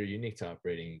challenges that are unique to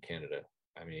operating in Canada?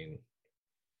 I mean,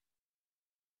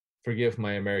 forgive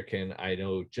my American, I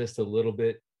know just a little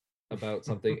bit about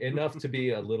something, enough to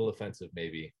be a little offensive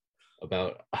maybe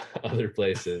about other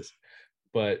places.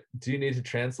 But do you need to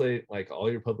translate like all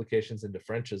your publications into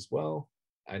French as well?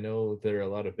 I know there are a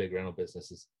lot of big rental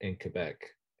businesses in Quebec.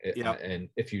 Yeah. And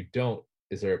if you don't,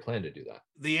 is there a plan to do that?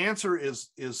 The answer is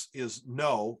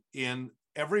no. In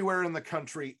everywhere in the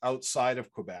country outside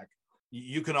of Quebec,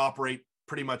 you can operate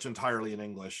pretty much entirely in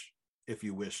English if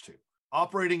you wish to.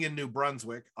 Operating in New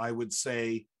Brunswick, I would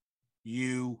say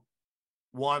you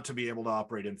want to be able to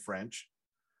operate in French.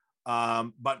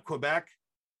 But Quebec,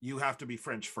 you have to be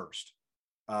French first.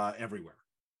 Everywhere,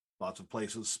 lots of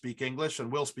places speak English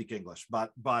and will speak English,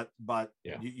 but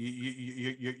yeah.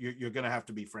 You're going to have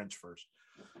to be French first.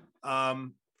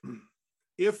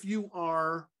 If you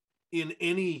are in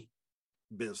any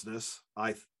business,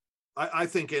 I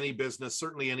think any business,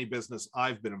 certainly any business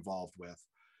I've been involved with,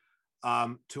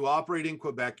 to operate in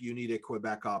Quebec, you need a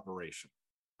Quebec operation.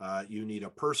 You need a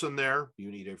person there.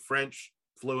 You need a French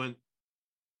fluent,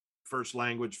 first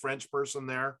language French person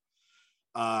there.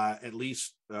 At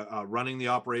least running the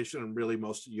operation, and really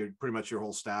pretty much your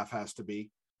whole staff has to be.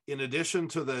 In addition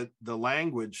to the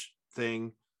language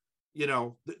thing,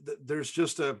 there's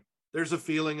a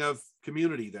feeling of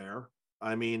community there.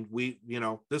 I mean,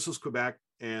 this is Quebec,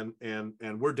 and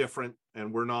we're different,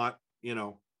 and we're not,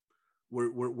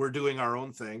 we're doing our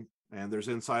own thing, and there's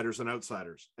insiders and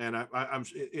outsiders, and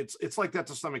it's like that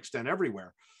to some extent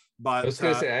everywhere. But I was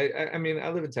gonna say, I mean,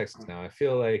 I live in Texas now. I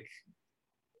feel like,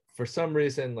 for some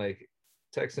reason, like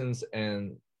Texans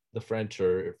and the French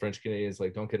or French Canadians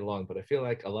like don't get along, but I feel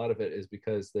like a lot of it is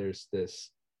because there's this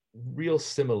real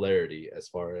similarity as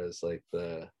far as like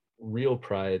the real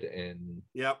pride in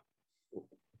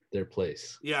their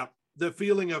place. Yeah, the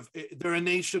feeling of they're a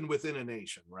nation within a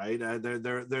nation, right? They're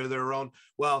their own.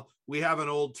 Well, we have an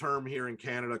old term here in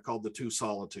Canada called the two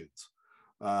solitudes,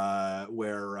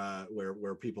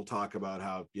 where people talk about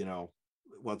how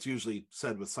well, it's usually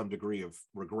said with some degree of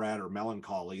regret or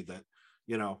melancholy that,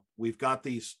 we've got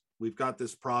this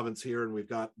province here and we've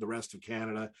got the rest of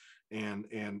Canada, and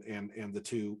the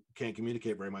two can't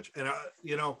communicate very much. And,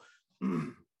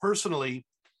 personally,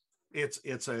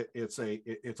 it's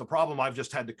a problem I've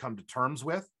just had to come to terms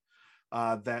with,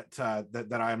 that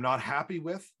I am not happy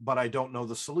with, but I don't know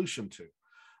the solution to.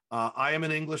 I am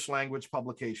an English language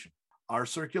publication. Our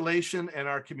circulation and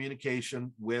our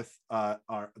communication with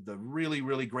the really,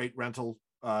 really great rental,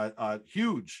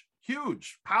 huge,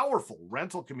 powerful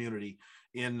rental community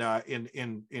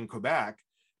in Quebec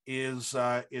is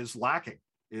lacking.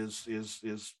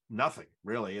 Is nothing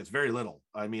really. It's very little.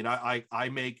 I mean, I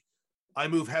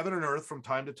move heaven and earth from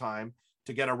time to time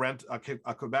to get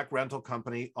a Quebec rental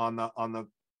company on the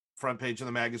front page of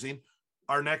the magazine.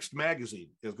 Our next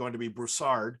magazine is going to be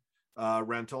Broussard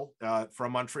Rental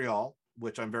from Montreal,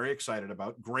 which I'm very excited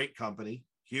about. Great company,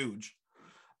 huge.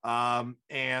 But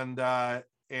I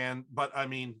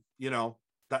mean,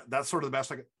 that's sort of the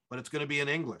best I can, but it's going to be in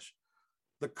English.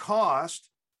 The cost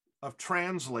of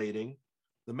translating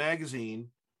the magazine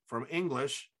from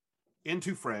English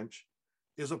into French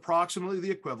is approximately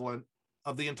the equivalent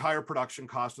of the entire production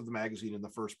cost of the magazine in the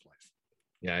first place.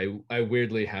 Yeah, I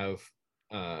weirdly have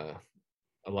a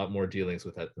lot more dealings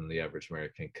with that than the average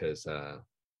American, because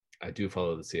I do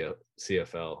follow the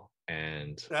CFL,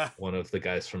 and one of the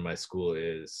guys from my school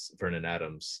is Vernon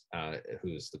Adams,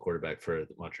 who's the quarterback for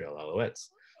the Montreal Alouettes.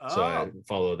 So I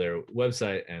follow their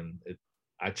website, and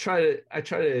I try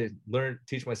to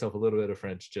teach myself a little bit of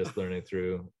French, just learning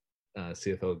through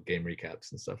CFL game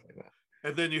recaps and stuff like that.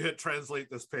 And then you hit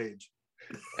translate this page.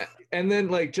 And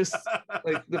then just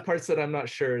like the parts that I'm not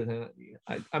sure, then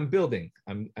I'm building.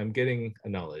 I'm getting a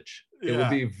knowledge. It will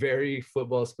be very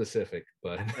football specific,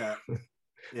 but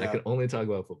I can only talk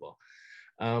about football.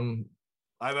 I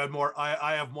have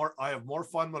more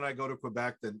fun when I go to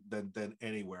Quebec than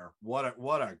anywhere. What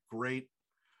a great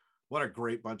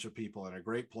bunch of people and a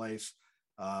great place.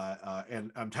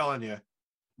 And I'm telling you,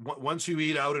 once you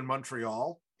eat out in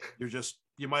Montreal,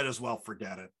 you might as well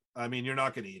forget it. I mean, you're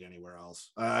not going to eat anywhere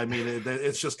else. I mean,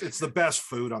 it's the best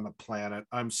food on the planet.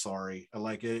 I'm sorry.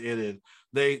 Like it is.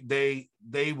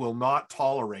 They will not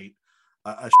tolerate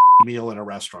a meal in a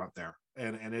restaurant there.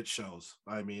 And it shows.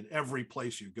 I mean, every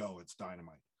place you go, it's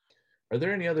dynamite. Are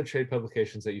there any other trade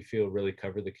publications that you feel really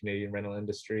cover the Canadian rental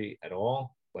industry at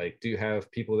all? Like, do you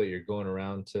have people that you're going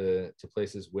around to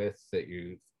places with that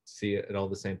you see at all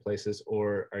the same places?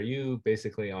 Or are you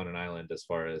basically on an island as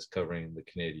far as covering the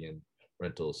Canadian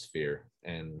rental sphere?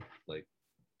 And like,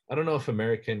 I don't know if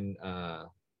American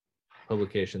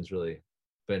publications really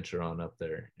venture on up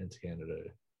there into Canada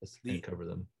and cover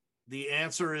them. The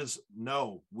answer is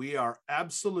no. We are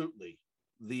absolutely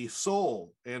the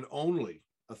sole and only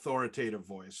authoritative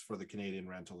voice for the Canadian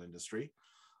rental industry.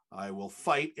 I will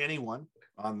fight anyone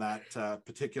on that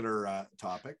particular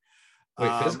topic.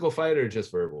 Wait, physical fight or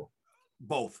just verbal?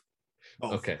 Both.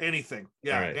 Okay. Anything.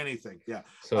 Yeah. Right. Anything. Yeah.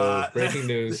 So breaking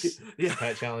news, yeah.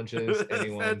 Pat challenges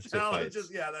anyone to fight.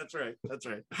 Yeah, that's right. That's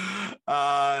right.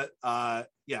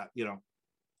 Yeah,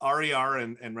 RER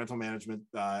and rental management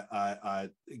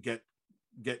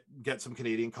get some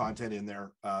Canadian content in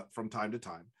there from time to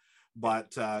time,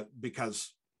 but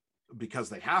because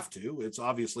they have to, it's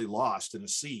obviously lost in a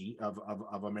sea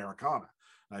of Americana.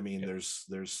 I mean,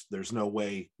 there's no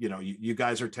way, you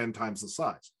guys are 10 times the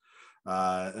size.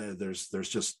 There's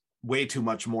just way too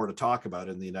much more to talk about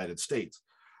in the United States.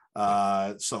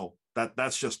 So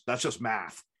that's just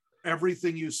math.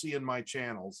 Everything you see in my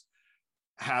channels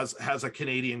has a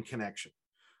Canadian connection.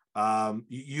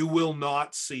 You will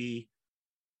not see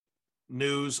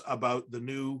news about the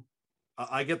new,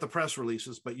 I get the press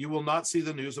releases, but you will not see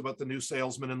the news about the new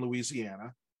salesman in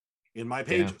Louisiana in my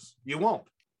pages. You won't.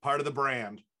 Part of the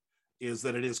brand is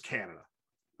that it is Canada.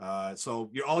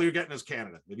 So all you're getting is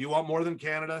Canada. If you want more than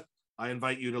Canada, I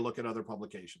invite you to look at other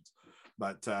publications.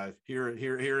 But here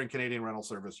in Canadian Rental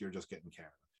Service, you're just getting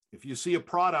Canada. If you see a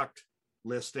product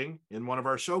listing in one of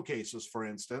our showcases, for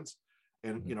instance,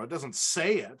 and it doesn't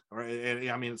say it, or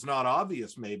I mean, it's not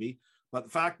obvious maybe, but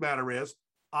the fact matter is,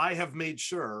 I have made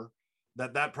sure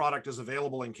that that product is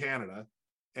available in Canada,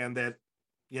 and that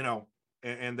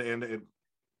and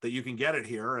that you can get it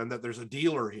here, and that there's a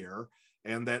dealer here,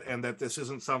 and that this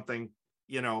isn't something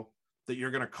that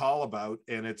you're going to call about,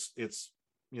 and it's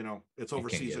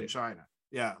overseas in China.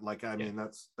 Yeah, like I mean,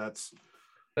 that's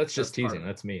just teasing.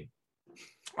 That's mean.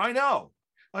 I know.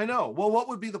 Well, what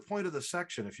would be the point of the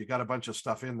section if you got a bunch of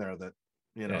stuff in there that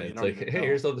it's like, hey,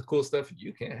 here's all the cool stuff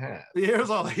you can't have.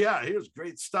 Here's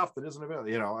great stuff that isn't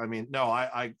available. I mean, no,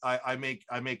 I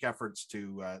make efforts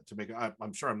to make.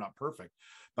 I'm sure I'm not perfect,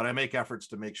 but I make efforts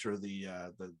to make sure the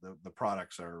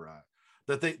products are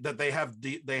that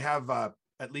they have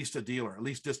at least a dealer, at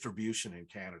least distribution in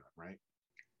Canada, right?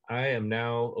 I am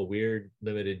now a weird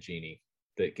limited genie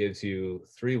that gives you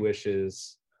 3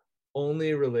 wishes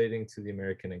only relating to the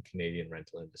American and Canadian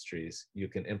rental industries. You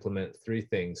can implement 3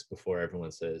 things before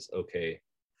everyone says, okay,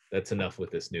 that's enough with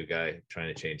this new guy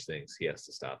trying to change things. He has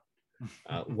to stop.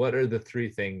 What are the 3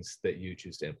 things that you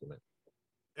choose to implement?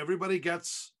 Everybody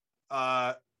gets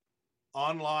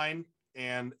online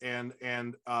and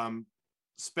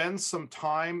spends some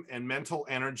time and mental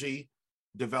energy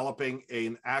developing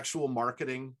an actual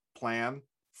marketing plan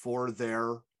for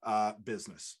their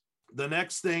business. The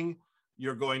next thing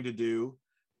you're going to do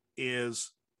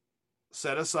is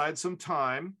set aside some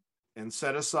time and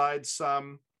set aside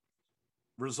some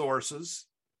resources,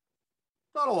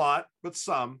 not a lot, but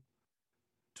some,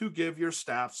 to give your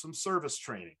staff some service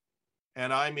training.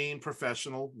 And I mean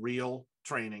professional, real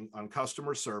training on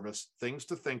customer service, things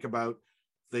to think about,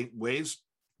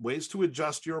 ways to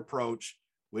adjust your approach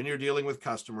when you're dealing with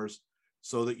customers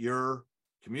so that you're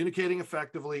communicating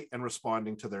effectively and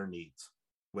responding to their needs.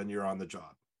 when you're on the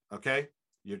job. Okay.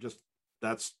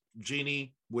 That's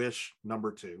genie wish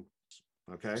number 2.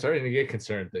 Okay. I'm starting to get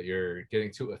concerned that you're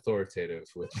getting too authoritative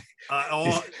with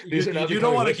these are not you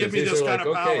don't want to give me this kind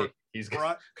of power. He's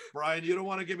Brian, you don't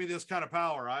want to give me this kind of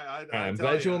power. I'm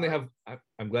glad you only have.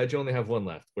 I'm glad you only have one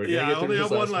left. We're gonna I only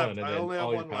have one left. I only have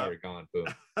one left. Gone. Boom.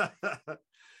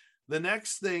 The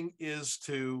next thing is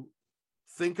to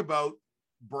think about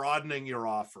broadening your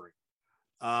offering.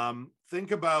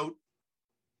 Think about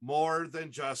more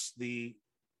than just the,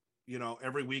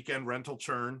 every weekend rental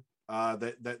churn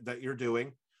that you're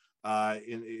doing.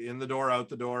 In the door, out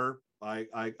the door.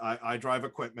 I drive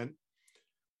equipment.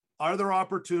 Are there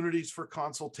opportunities for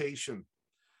consultation?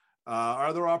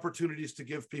 Are there opportunities to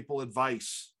give people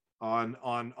advice on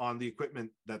the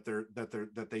equipment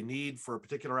that they need for a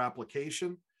particular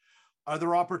application? Are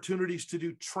there opportunities to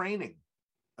do training?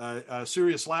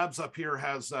 Serious Labs up here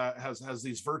has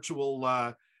these virtual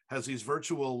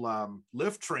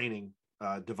lift training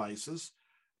devices.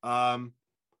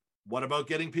 What about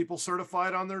getting people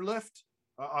certified on their lift,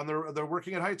 on their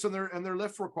working at heights and their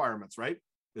lift requirements, right?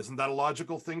 Isn't that a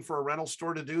logical thing for a rental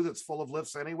store to do that's full of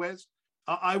lifts anyways?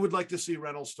 I would like to see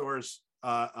rental stores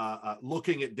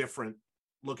looking at different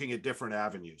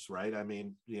avenues, right? I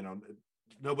mean,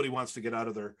 nobody wants to get out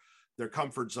of their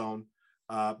comfort zone,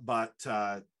 but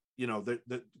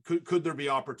could there be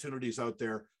opportunities out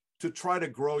there to try to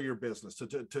grow your business,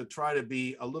 to try to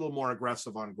be a little more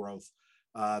aggressive on growth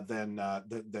than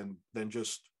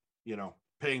just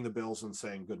paying the bills and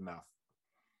saying good enough.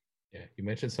 Yeah, you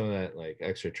mentioned some of that like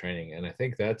extra training, and I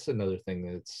think that's another thing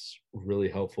that's really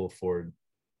helpful for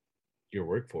your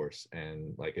workforce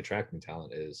and like attracting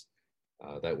talent is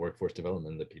that workforce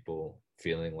development, the people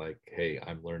feeling like, hey,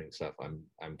 I'm learning stuff,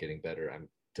 I'm getting better, I'm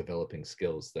developing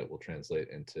skills that will translate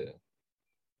into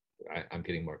I'm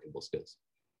getting marketable skills.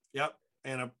 Yep.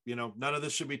 And none of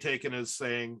this should be taken as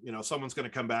saying, someone's going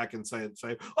to come back and say,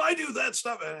 I do that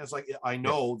stuff. And it's like, I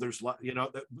know there's,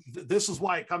 this is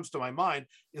why it comes to my mind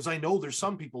is I know there's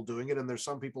some people doing it and there's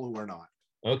some people who are not.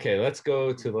 Okay. Let's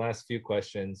go to the last few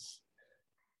questions.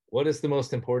 What is the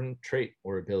most important trait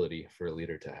or ability for a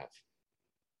leader to have?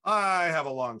 I have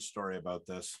a long story about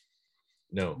this.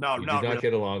 No, you do not really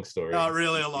get a long story. Not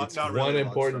really a long. It's not one really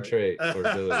important trait or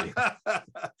ability.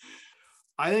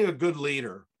 I think a good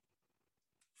leader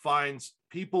finds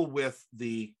people with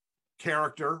the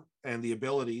character and the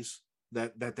abilities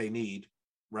that they need,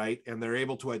 right? And they're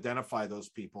able to identify those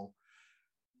people.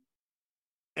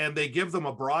 And they give them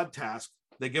a broad task,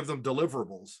 they give them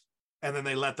deliverables, and then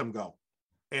they let them go.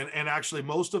 And actually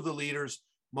most of the leaders'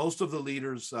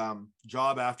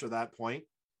 job after that point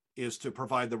is to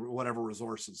provide whatever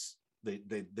resources they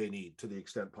need to the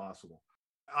extent possible.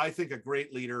 I think a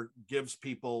great leader gives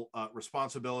people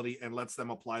responsibility and lets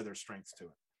them apply their strengths to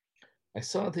it. I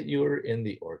saw that you were in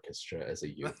the orchestra as a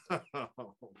youth.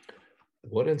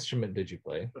 What instrument did you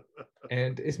play?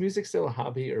 And is music still a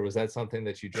hobby, or was that something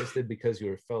that you just did because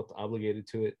you felt obligated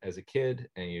to it as a kid,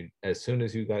 and you, as soon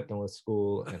as you got done with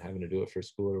school and having to do it for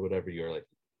school or whatever, you were like,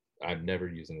 I'm never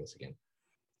using this again?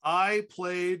 I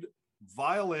played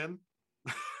violin.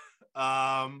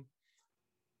 God,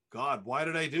 why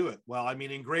did I do it? Well, I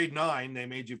mean, in grade 9, they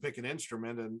made you pick an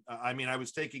instrument. And I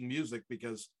was taking music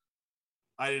because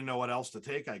I didn't know what else to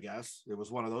take, I guess. It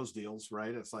was one of those deals,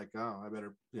 right? It's like, oh, I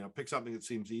better, pick something that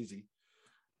seems easy.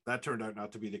 That turned out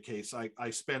not to be the case. I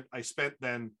spent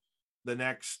then the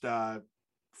next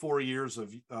 4 years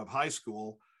of high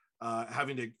school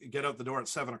having to get out the door at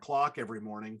 7 o'clock every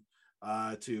morning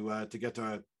to get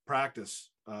to practice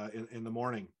in the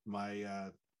morning.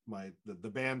 The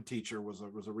band teacher was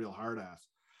a real hard ass.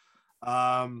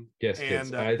 Yes,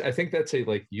 kids. I think that's a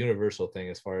like universal thing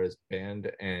as far as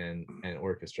band and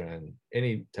orchestra and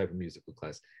any type of musical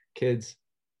class. Kids,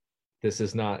 this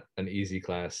is not an easy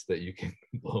class that you can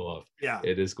blow off. Yeah,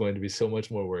 it is going to be so much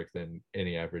more work than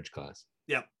any average class.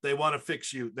 Yeah, they want to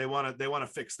fix you. They want to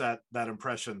fix that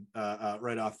impression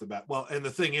right off the bat. Well, and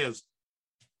the thing is,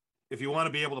 if you want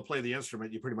to be able to play the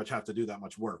instrument, you pretty much have to do that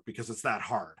much work because it's that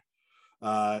hard.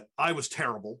 I was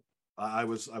terrible. I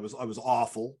was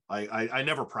awful. I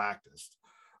never practiced.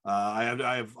 I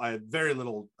have very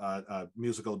little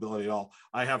musical ability at all.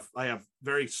 I have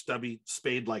very stubby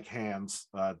spade-like hands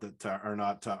that are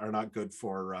not good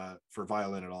for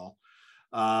violin at all.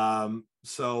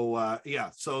 So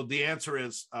the answer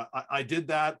is I did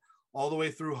that all the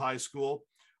way through high school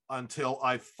until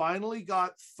I finally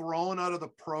got thrown out of the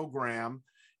program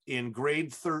in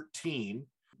grade 13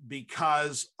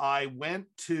 because I went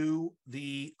to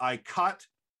I cut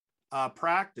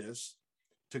practice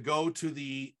to go to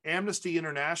the Amnesty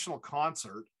International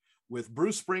concert with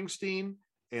Bruce Springsteen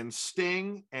and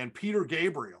Sting and Peter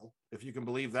Gabriel, if you can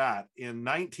believe that, in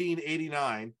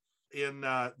 1989, in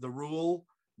the rule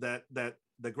that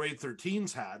the grade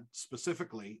 13s had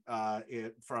specifically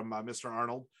from Mr.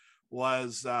 Arnold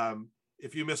was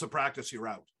if you miss a practice, you're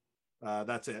out.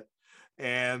 That's it.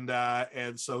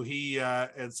 And so he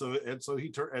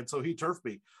turfed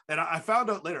me. And I found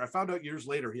out years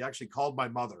later, he actually called my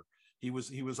mother. He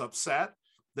was upset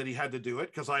that he had to do it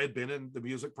because I had been in the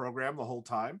music program the whole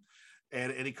time.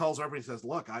 And he calls her up and he says,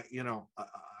 look, I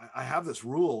have this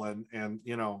rule and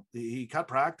he cut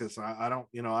practice. I don't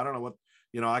know what,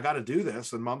 I got to do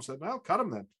this. And Mom said, well, cut him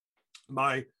then.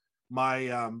 My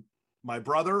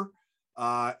brother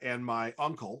and my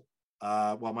uncle,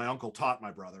 my uncle taught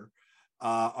my brother,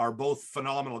 are both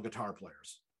phenomenal guitar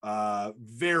players,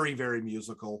 very, very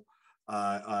musical,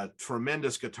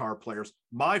 tremendous guitar players.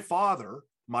 My father,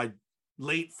 my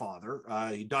late father,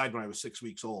 he died when I was 6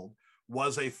 weeks old,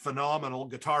 was a phenomenal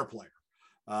guitar player.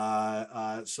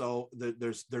 So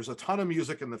there's a ton of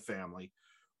music in the family.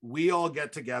 We all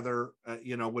get together,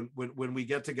 when we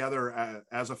get together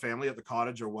as a family at the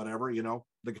cottage or whatever,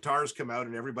 the guitars come out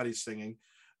and everybody's singing.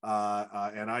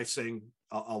 And I sing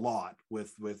a lot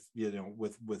with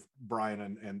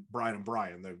Brian and Brian.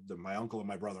 My uncle and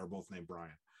my brother are both named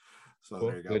Brian. So cool.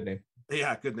 There you go. Good name.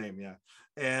 Yeah, good name. Yeah.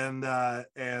 And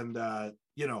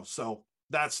so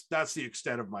that's the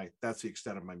extent of my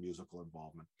musical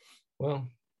involvement. Well,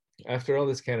 after all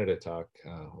this Canada talk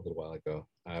a little while ago,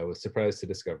 I was surprised to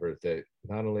discover that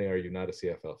not only are you not a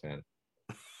CFL fan,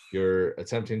 you're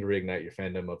attempting to reignite your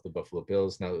fandom of the Buffalo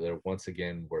Bills now that they're once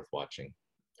again worth watching.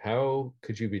 How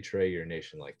could you betray your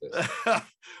nation like this?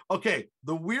 Okay,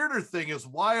 the weirder thing is,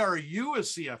 why are you a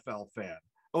CFL fan?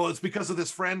 Oh, it's because of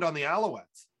this friend on the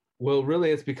Alouettes. Well,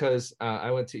 really, it's because I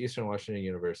went to Eastern Washington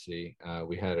University.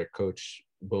 We had a coach,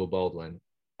 Bo Baldwin.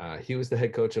 He was the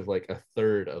head coach of like a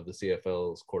third of the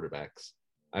CFL's quarterbacks.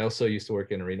 I also used to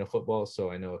work in arena football, so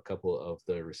I know a couple of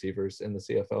the receivers in the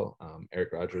CFL.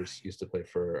 Eric Rogers used to play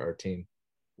for our team.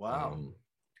 Wow.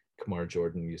 Kamar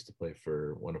Jordan used to play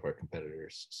for one of our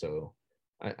competitors. So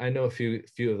I know a few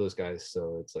of those guys.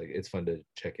 So it's fun to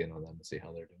check in on them and see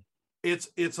how they're doing.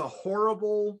 It's a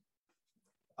horrible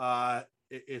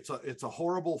it's a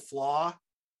horrible flaw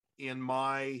in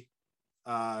my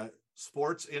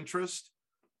sports interest.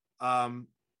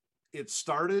 It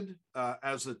started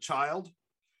as a child.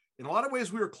 In a lot of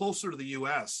ways, we were closer to the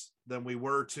US than we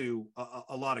were to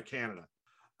a lot of Canada.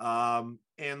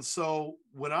 And so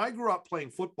when I grew up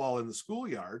playing football in the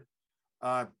schoolyard,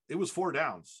 it was 4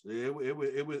 downs.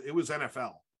 It was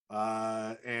NFL.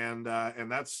 And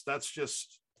that's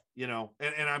just,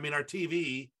 and I mean, our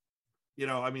TV,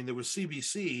 there was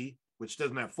CBC, which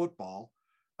doesn't have football.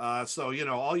 So,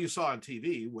 all you saw on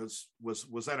TV was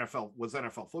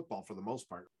NFL football for the most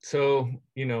part. So,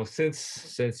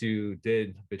 since you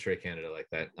did betray Canada like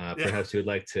that, perhaps you would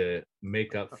like to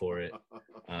make up for it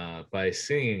by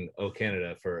singing "Oh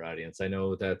Canada" for our audience. I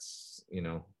know that's,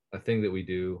 a thing that we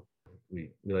do.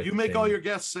 We like you make all your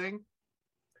guests sing?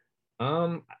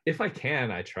 If I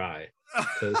can, I try.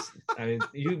 Because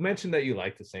you mentioned that you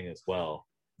like to sing as well.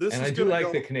 I do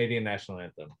like the Canadian national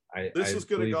anthem. This is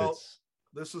going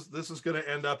to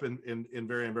end up in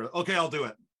very embarrassing. Okay, I'll do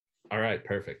it. All right,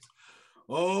 perfect.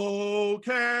 Oh,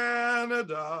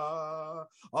 Canada,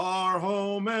 our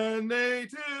home and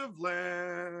native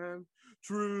land,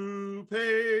 true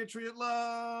patriot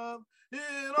love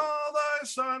in all thy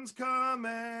sons'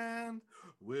 command.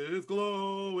 With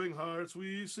glowing hearts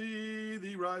we see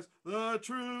thee rise, the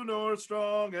true north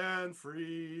strong and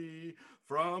free.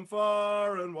 From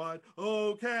far and wide,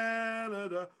 oh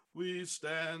Canada, we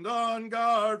stand on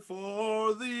guard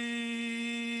for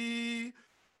thee.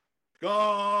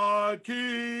 God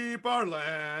keep our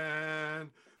land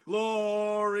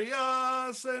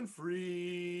glorious and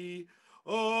free.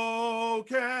 Oh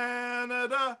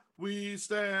Canada, we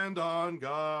stand on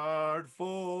guard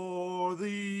for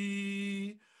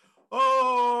thee.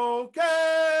 Oh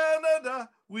Canada,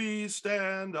 we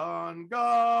stand on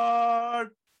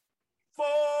guard for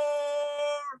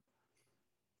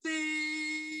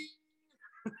thee.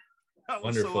 That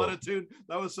was so out of tune.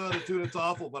 It's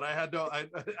awful, but I had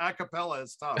a cappella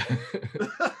is tough.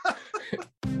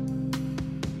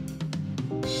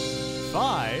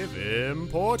 5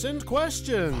 important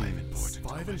questions.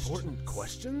 5 important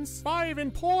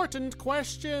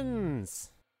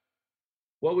questions.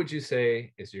 What would you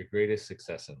say is your greatest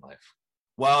success in life?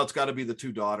 Well, it's got to be the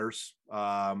 2 daughters.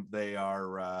 They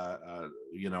are,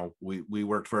 we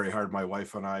worked very hard, my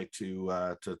wife and I,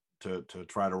 to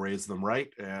try to raise them right,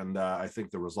 and I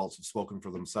think the results have spoken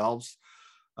for themselves.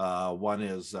 One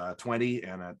is 20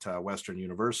 and at Western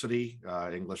University,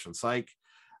 English and Psych.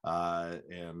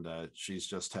 And she's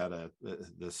just had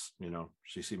this,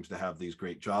 she seems to have these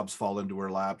great jobs fall into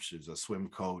her lap. She's a swim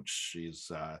coach.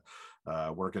 She's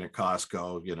working at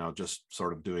Costco, just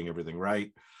sort of doing everything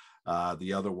right.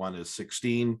 The other one is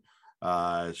 16.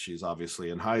 She's obviously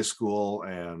in high school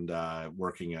and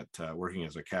working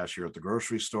as a cashier at the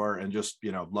grocery store, and just,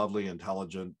 lovely,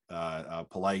 intelligent,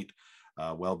 polite,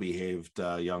 well-behaved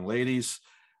young ladies.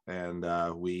 And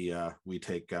we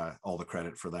take all the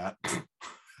credit for that.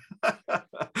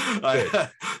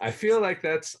 I feel like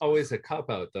that's always a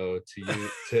cop-out, though,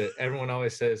 to everyone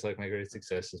always says, like, my greatest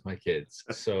success is my kids.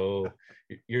 So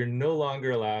you're no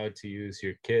longer allowed to use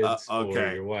your kids or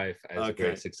your wife as a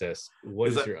great success. What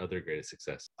is your other greatest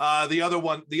success? The other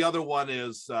one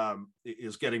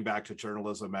is getting back to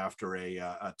journalism after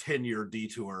a 10-year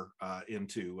detour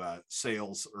into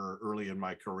sales early in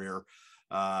my career.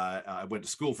 I went to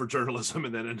school for journalism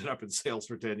and then ended up in sales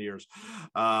for 10 years.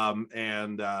 That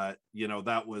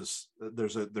was,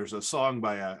 there's a song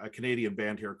by a Canadian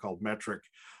band here called Metric,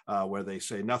 where they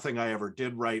say, "Nothing I ever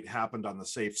did right happened on the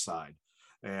safe side."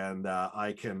 And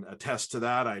I can attest to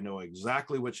that. I know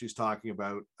exactly what she's talking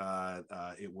about.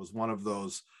 It was one of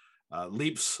those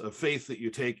leaps of faith that you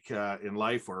take in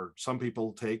life, or some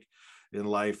people take in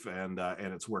life, and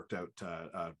it's worked out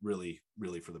really,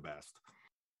 really for the best.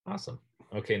 Awesome.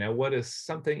 Okay, now what is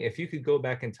something, if you could go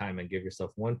back in time and give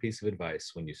yourself one piece of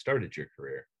advice when you started your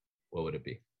career, what would it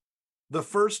be?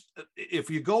 If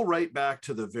you go right back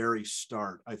to the very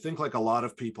start, I think, like a lot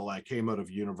of people, I came out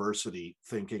of university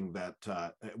thinking that,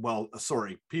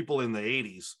 people in the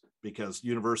 80s, because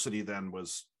university then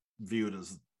was viewed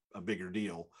as a bigger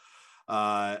deal.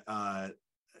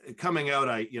 Coming out,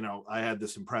 I had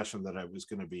this impression that I was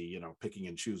going to be, picking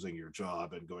and choosing your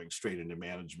job and going straight into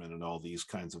management and all these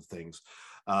kinds of things.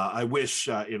 I wish,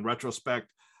 in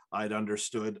retrospect, I'd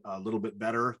understood a little bit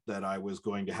better that I was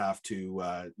going to have to,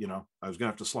 I was going to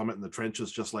have to slum it in the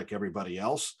trenches just like everybody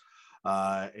else.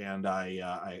 And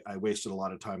I wasted a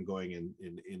lot of time going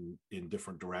in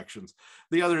different directions.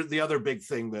 The other big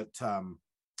thing that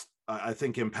I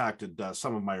think impacted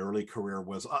some of my early career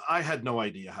was I had no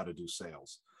idea how to do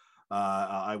sales.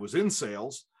 I was in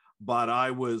sales, but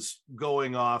I was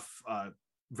going off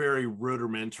very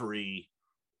rudimentary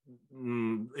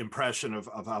impression of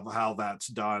how that's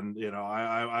done.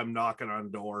 I'm knocking on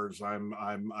doors. I'm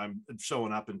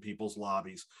showing up in people's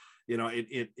lobbies.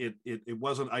 It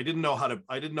wasn't. I didn't know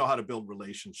how to build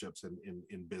relationships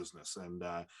in business, and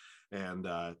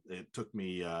it took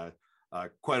me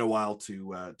quite a while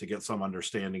to get some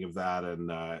understanding of that,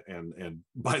 and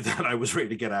by then I was ready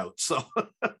to get out. So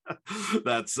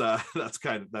that's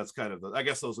kind of I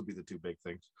guess those would be the two big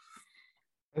things.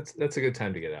 That's a good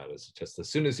time to get out. It's just as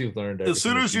soon as you've learned, as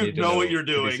soon as you know what you're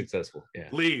doing, successful. Yeah,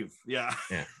 leave. Yeah.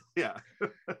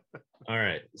 All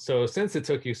right. So since it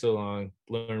took you so long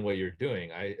to learn what you're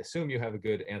doing, I assume you have a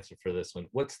good answer for this one.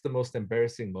 What's the most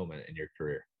embarrassing moment in your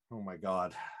career? Oh my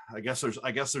God. I guess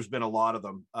there's been a lot of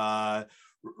them.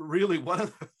 Really, one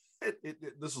of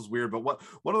this is weird, but one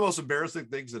of the most embarrassing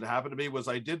things that happened to me was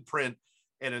I did print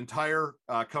an entire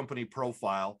company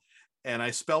profile, and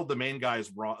I spelled the main guy's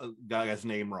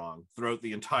name wrong throughout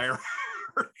the entire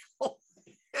article.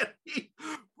 And he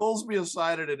pulls me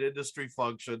aside at an industry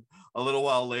function a little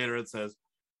while later and says,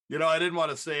 I didn't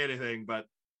want to say anything, but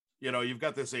you've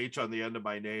got this H on the end of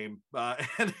my name,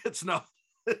 and it's not.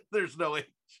 There's no H.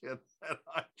 And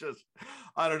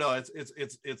I don't know.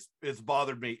 It's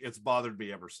bothered me. It's bothered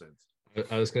me ever since.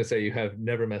 I was going to say, you have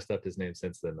never messed up his name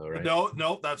since then, though, right?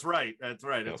 No, that's right. That's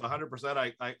right. No. It's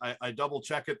 100%. I double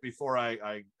check it before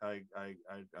I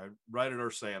write it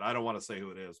or say it. I don't want to say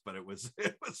who it is, but it was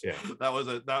yeah. That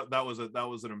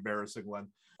was an embarrassing one.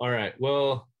 All right.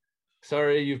 Well,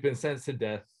 sorry, you've been sentenced to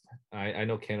death. I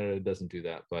know Canada doesn't do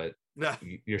that, but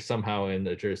you're somehow in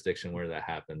a jurisdiction where that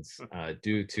happens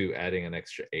due to adding an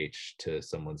extra H to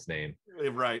someone's name.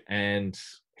 Right. And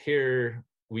here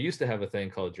we used to have a thing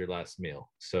called your last meal.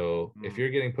 So if you're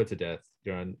getting put to death,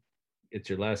 it's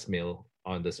your last meal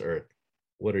on this earth.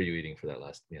 What are you eating for that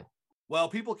last meal? Well,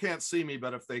 people can't see me,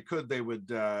 but if they could, they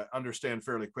would understand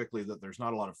fairly quickly that there's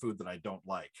not a lot of food that I don't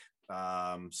like.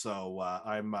 So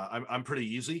I'm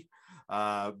pretty easy.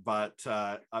 But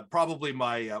probably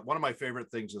one of my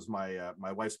favorite things is my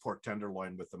wife's pork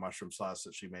tenderloin with the mushroom sauce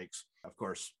that she makes. Of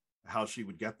course, how she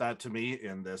would get that to me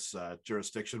in this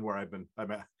jurisdiction where I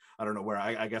don't know where.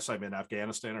 I guess I'm in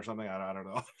Afghanistan or something. I don't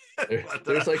know.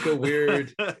 There's like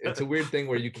it's a weird thing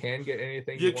where you can get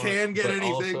anything. You can get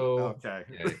anything. Also, okay.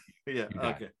 Yeah.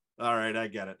 Okay. All right, I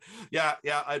get it. Yeah,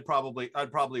 I'd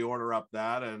probably order up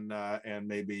that and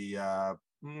maybe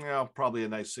probably a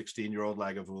nice 16-year-old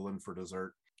Lagavulin for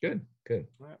dessert. Good. Yeah.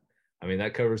 I mean,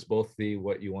 that covers both the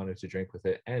what you wanted to drink with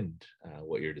it and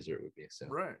what your dessert would be. So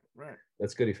Right.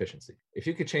 that's good efficiency. If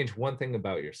you could change one thing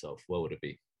about yourself, what would it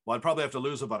be? Well, I'd probably have to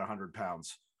lose about 100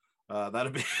 pounds.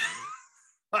 That'd be.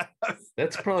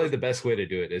 That's probably the best way to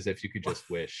do it, is if you could just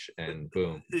wish and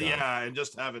boom. Done. Yeah, and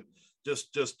just have it,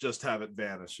 just have it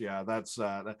vanish. Yeah, that's.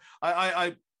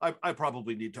 I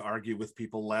probably need to argue with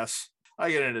people less. I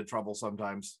get into trouble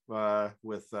sometimes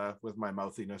with my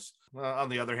mouthiness. On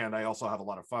the other hand, I also have a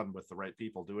lot of fun with the right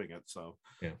people doing it. So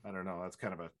yeah. I don't know. That's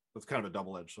kind of a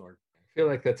double-edged sword. I feel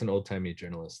like that's an old-timey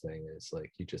journalist thing. Is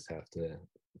like you just have to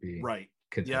be right.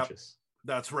 contentious. Yep.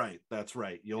 That's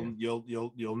right.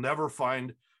 You'll never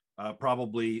find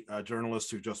probably a journalist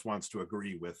who just wants to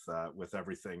agree with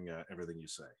everything you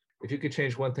say. If you could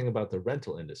change one thing about the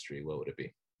rental industry, what would it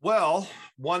be? Well,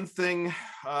 one thing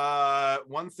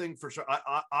for sure,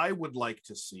 I would like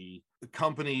to see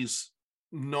companies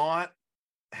not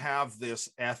have this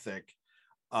ethic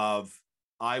of,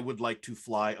 I would like to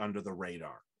fly under the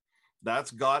radar. That's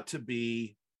got to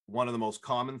be one of the most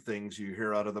common things you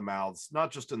hear out of the mouths, not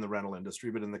just in the rental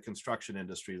industry, but in the construction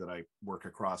industry that I work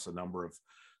across a number of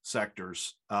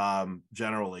sectors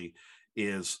generally,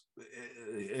 is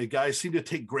guys seem to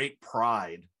take great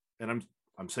pride, and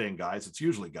I'm saying guys, it's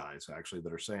usually guys actually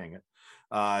that are saying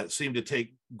it, seem to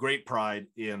take great pride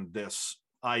in this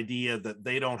idea that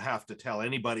they don't have to tell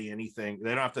anybody anything. They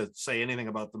don't have to say anything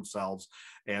about themselves,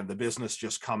 and the business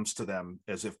just comes to them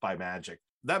as if by magic.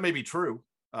 That may be true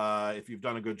if you've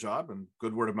done a good job and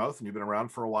good word of mouth and you've been around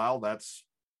for a while. That's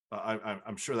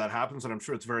I'm sure that happens, and I'm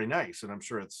sure it's very nice, and I'm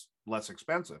sure it's less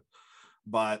expensive.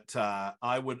 But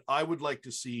I would like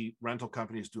to see rental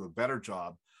companies do a better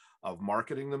job of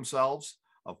marketing themselves,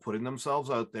 of putting themselves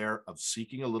out there, of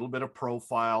seeking a little bit of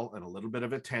profile and a little bit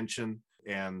of attention,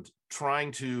 and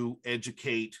trying to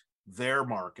educate their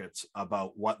markets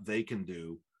about what they can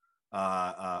do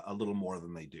a little more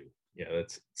than they do. Yeah,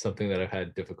 that's something that I've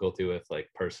had difficulty with, like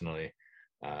personally.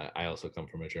 I also come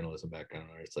from a journalism background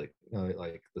where it's like, you know,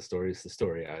 like the story is the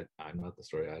story. I'm not the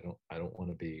story. I don't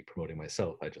want to be promoting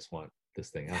myself. I just want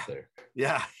this thing out there.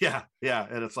 Yeah.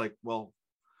 And it's like, well,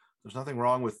 there's nothing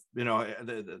wrong with,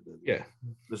 yeah.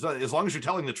 There's not, as long as you're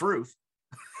telling the truth.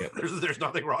 Yep. There's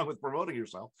nothing wrong with promoting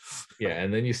yourself. Yeah,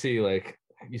 and then you see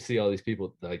all these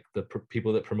people, like the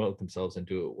people that promote themselves and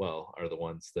do it well are the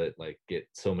ones that like get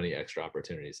so many extra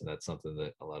opportunities, and that's something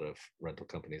that a lot of rental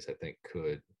companies I think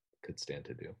could stand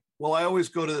to do. Well, I always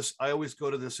go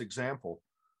to this example.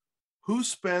 Who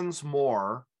spends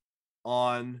more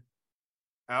on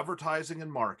advertising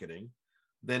and marketing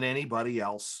than anybody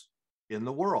else in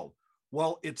the world?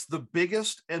 Well, it's the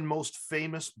biggest and most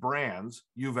famous brands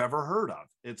you've ever heard of.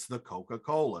 It's the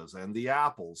Coca-Colas and the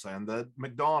Apples and the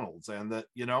McDonald's and the,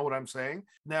 you know what I'm saying?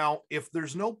 Now, if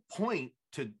there's no point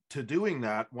to doing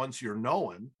that once you're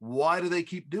known, why do they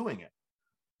keep doing it?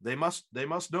 They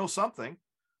must know something,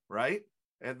 right?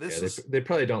 And they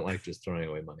probably don't like just throwing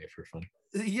away money for fun.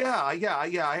 Yeah.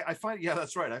 I find,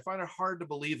 that's right. I find it hard to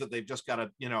believe that they've just got a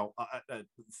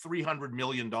 $300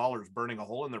 million burning a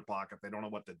hole in their pocket they don't know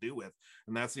what to do with,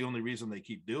 and that's the only reason they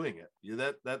keep doing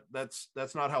it.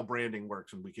 That's not how branding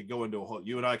works. And we could go into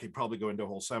you and I could probably go into a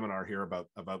whole seminar here about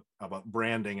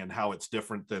branding and how it's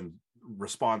different than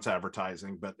response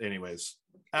advertising. But anyways,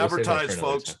 advertise,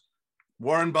 folks.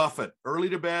 Warren Buffett, early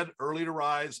to bed, early to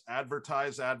rise,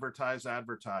 advertise. There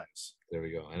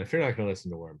we go. And if you're not going to listen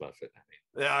to Warren Buffett,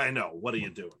 yeah, I know. What are you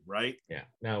doing, right? Yeah.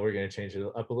 Now we're going to change it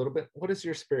up a little bit. What is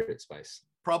your spirit spice?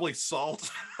 Probably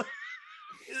salt.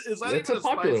 It's a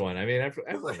popular one. I mean,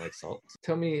 everyone likes salt.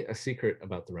 Tell me a secret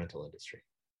about the rental industry.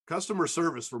 Customer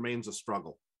service remains a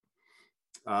struggle.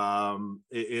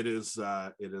 It is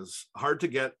hard to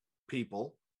get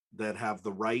people that have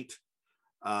the right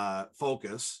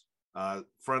focus.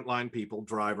 Frontline people,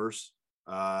 drivers,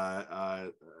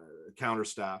 counter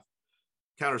staff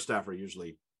are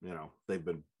usually, they've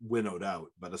been winnowed out,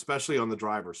 but especially on the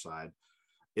driver's side,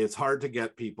 it's hard to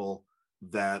get people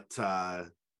that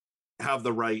have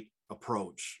the right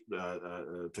approach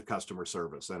to customer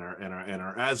service and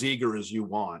are as eager as you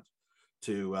want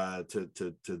to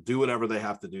do whatever they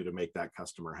have to do to make that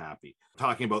customer happy.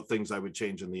 Talking about things I would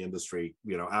change in the industry,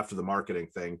 after the marketing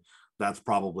thing, that's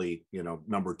probably,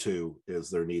 number two,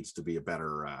 is there needs to be a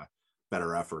better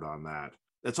effort on that.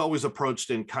 It's always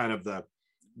approached in kind of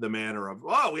the manner of,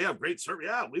 oh, we have great service.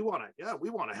 Yeah, we want to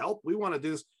help. We want to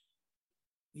do this.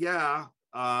 Yeah.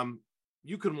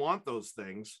 You can want those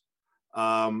things.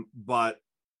 But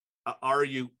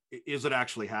is it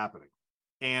actually happening?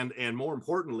 And more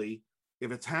importantly,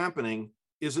 if it's happening,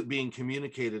 is it being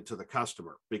communicated to the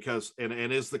customer? Because, and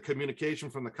is the communication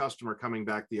from the customer coming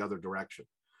back the other direction?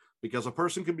 Because a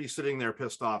person can be sitting there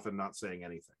pissed off and not saying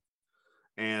anything.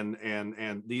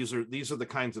 And these are the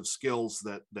kinds of skills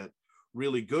that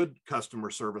really good customer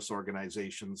service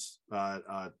organizations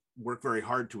work very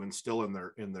hard to instill in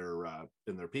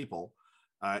their people.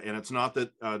 And it's not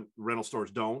that rental stores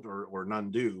don't or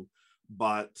none do,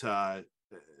 but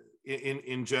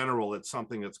in general, it's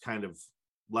something that's kind of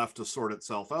left to sort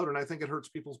itself out. And I think it hurts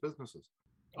people's businesses.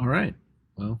 All right.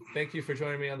 Well, thank you for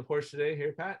joining me on the porch today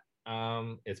here, Pat.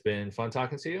 It's been fun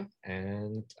talking to you,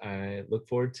 and I look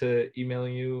forward to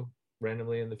emailing you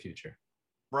randomly in the future.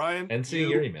 Brian, and seeing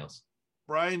your emails.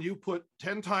 Brian, you put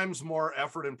 10 times more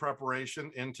effort and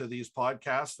preparation into these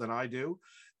podcasts than I do,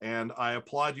 and I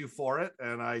applaud you for it.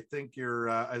 And I think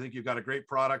you've got a great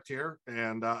product here,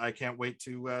 and I can't wait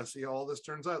to see how all this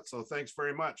turns out. So thanks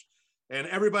very much. And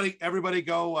everybody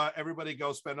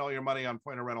go spend all your money on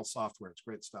point of rental software. It's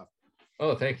great stuff.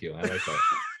 Oh, thank you. I like that.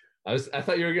 I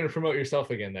thought you were going to promote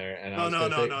yourself again there. And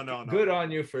no. Good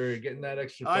on you for getting that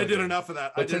extra. I did enough of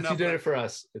that. But since you did it for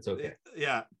us, it's okay.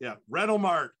 Yeah. Rental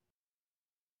Mart.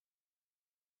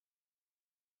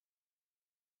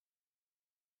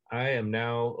 I am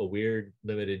now a weird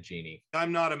limited genie.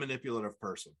 I'm not a manipulative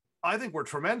person. I think we're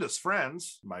tremendous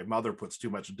friends. My mother puts too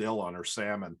much dill on her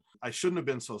salmon. I shouldn't have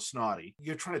been so snotty.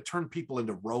 You're trying to turn people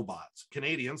into robots.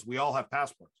 Canadians, we all have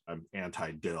passports. I'm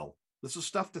anti-dill. This is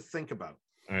stuff to think about.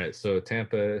 All right, so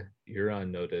Tampa, you're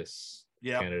on notice.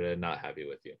 Yep. Canada not happy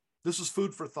with you. This is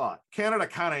food for thought. Canada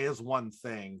kind of is one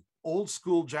thing. Old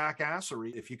school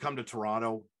jackassery. If you come to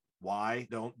Toronto, why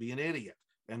don't be an idiot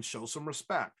and show some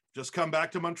respect? Just come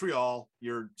back to Montreal.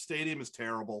 Your stadium is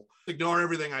terrible. Ignore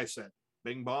everything I said.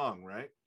 Bing bong, right?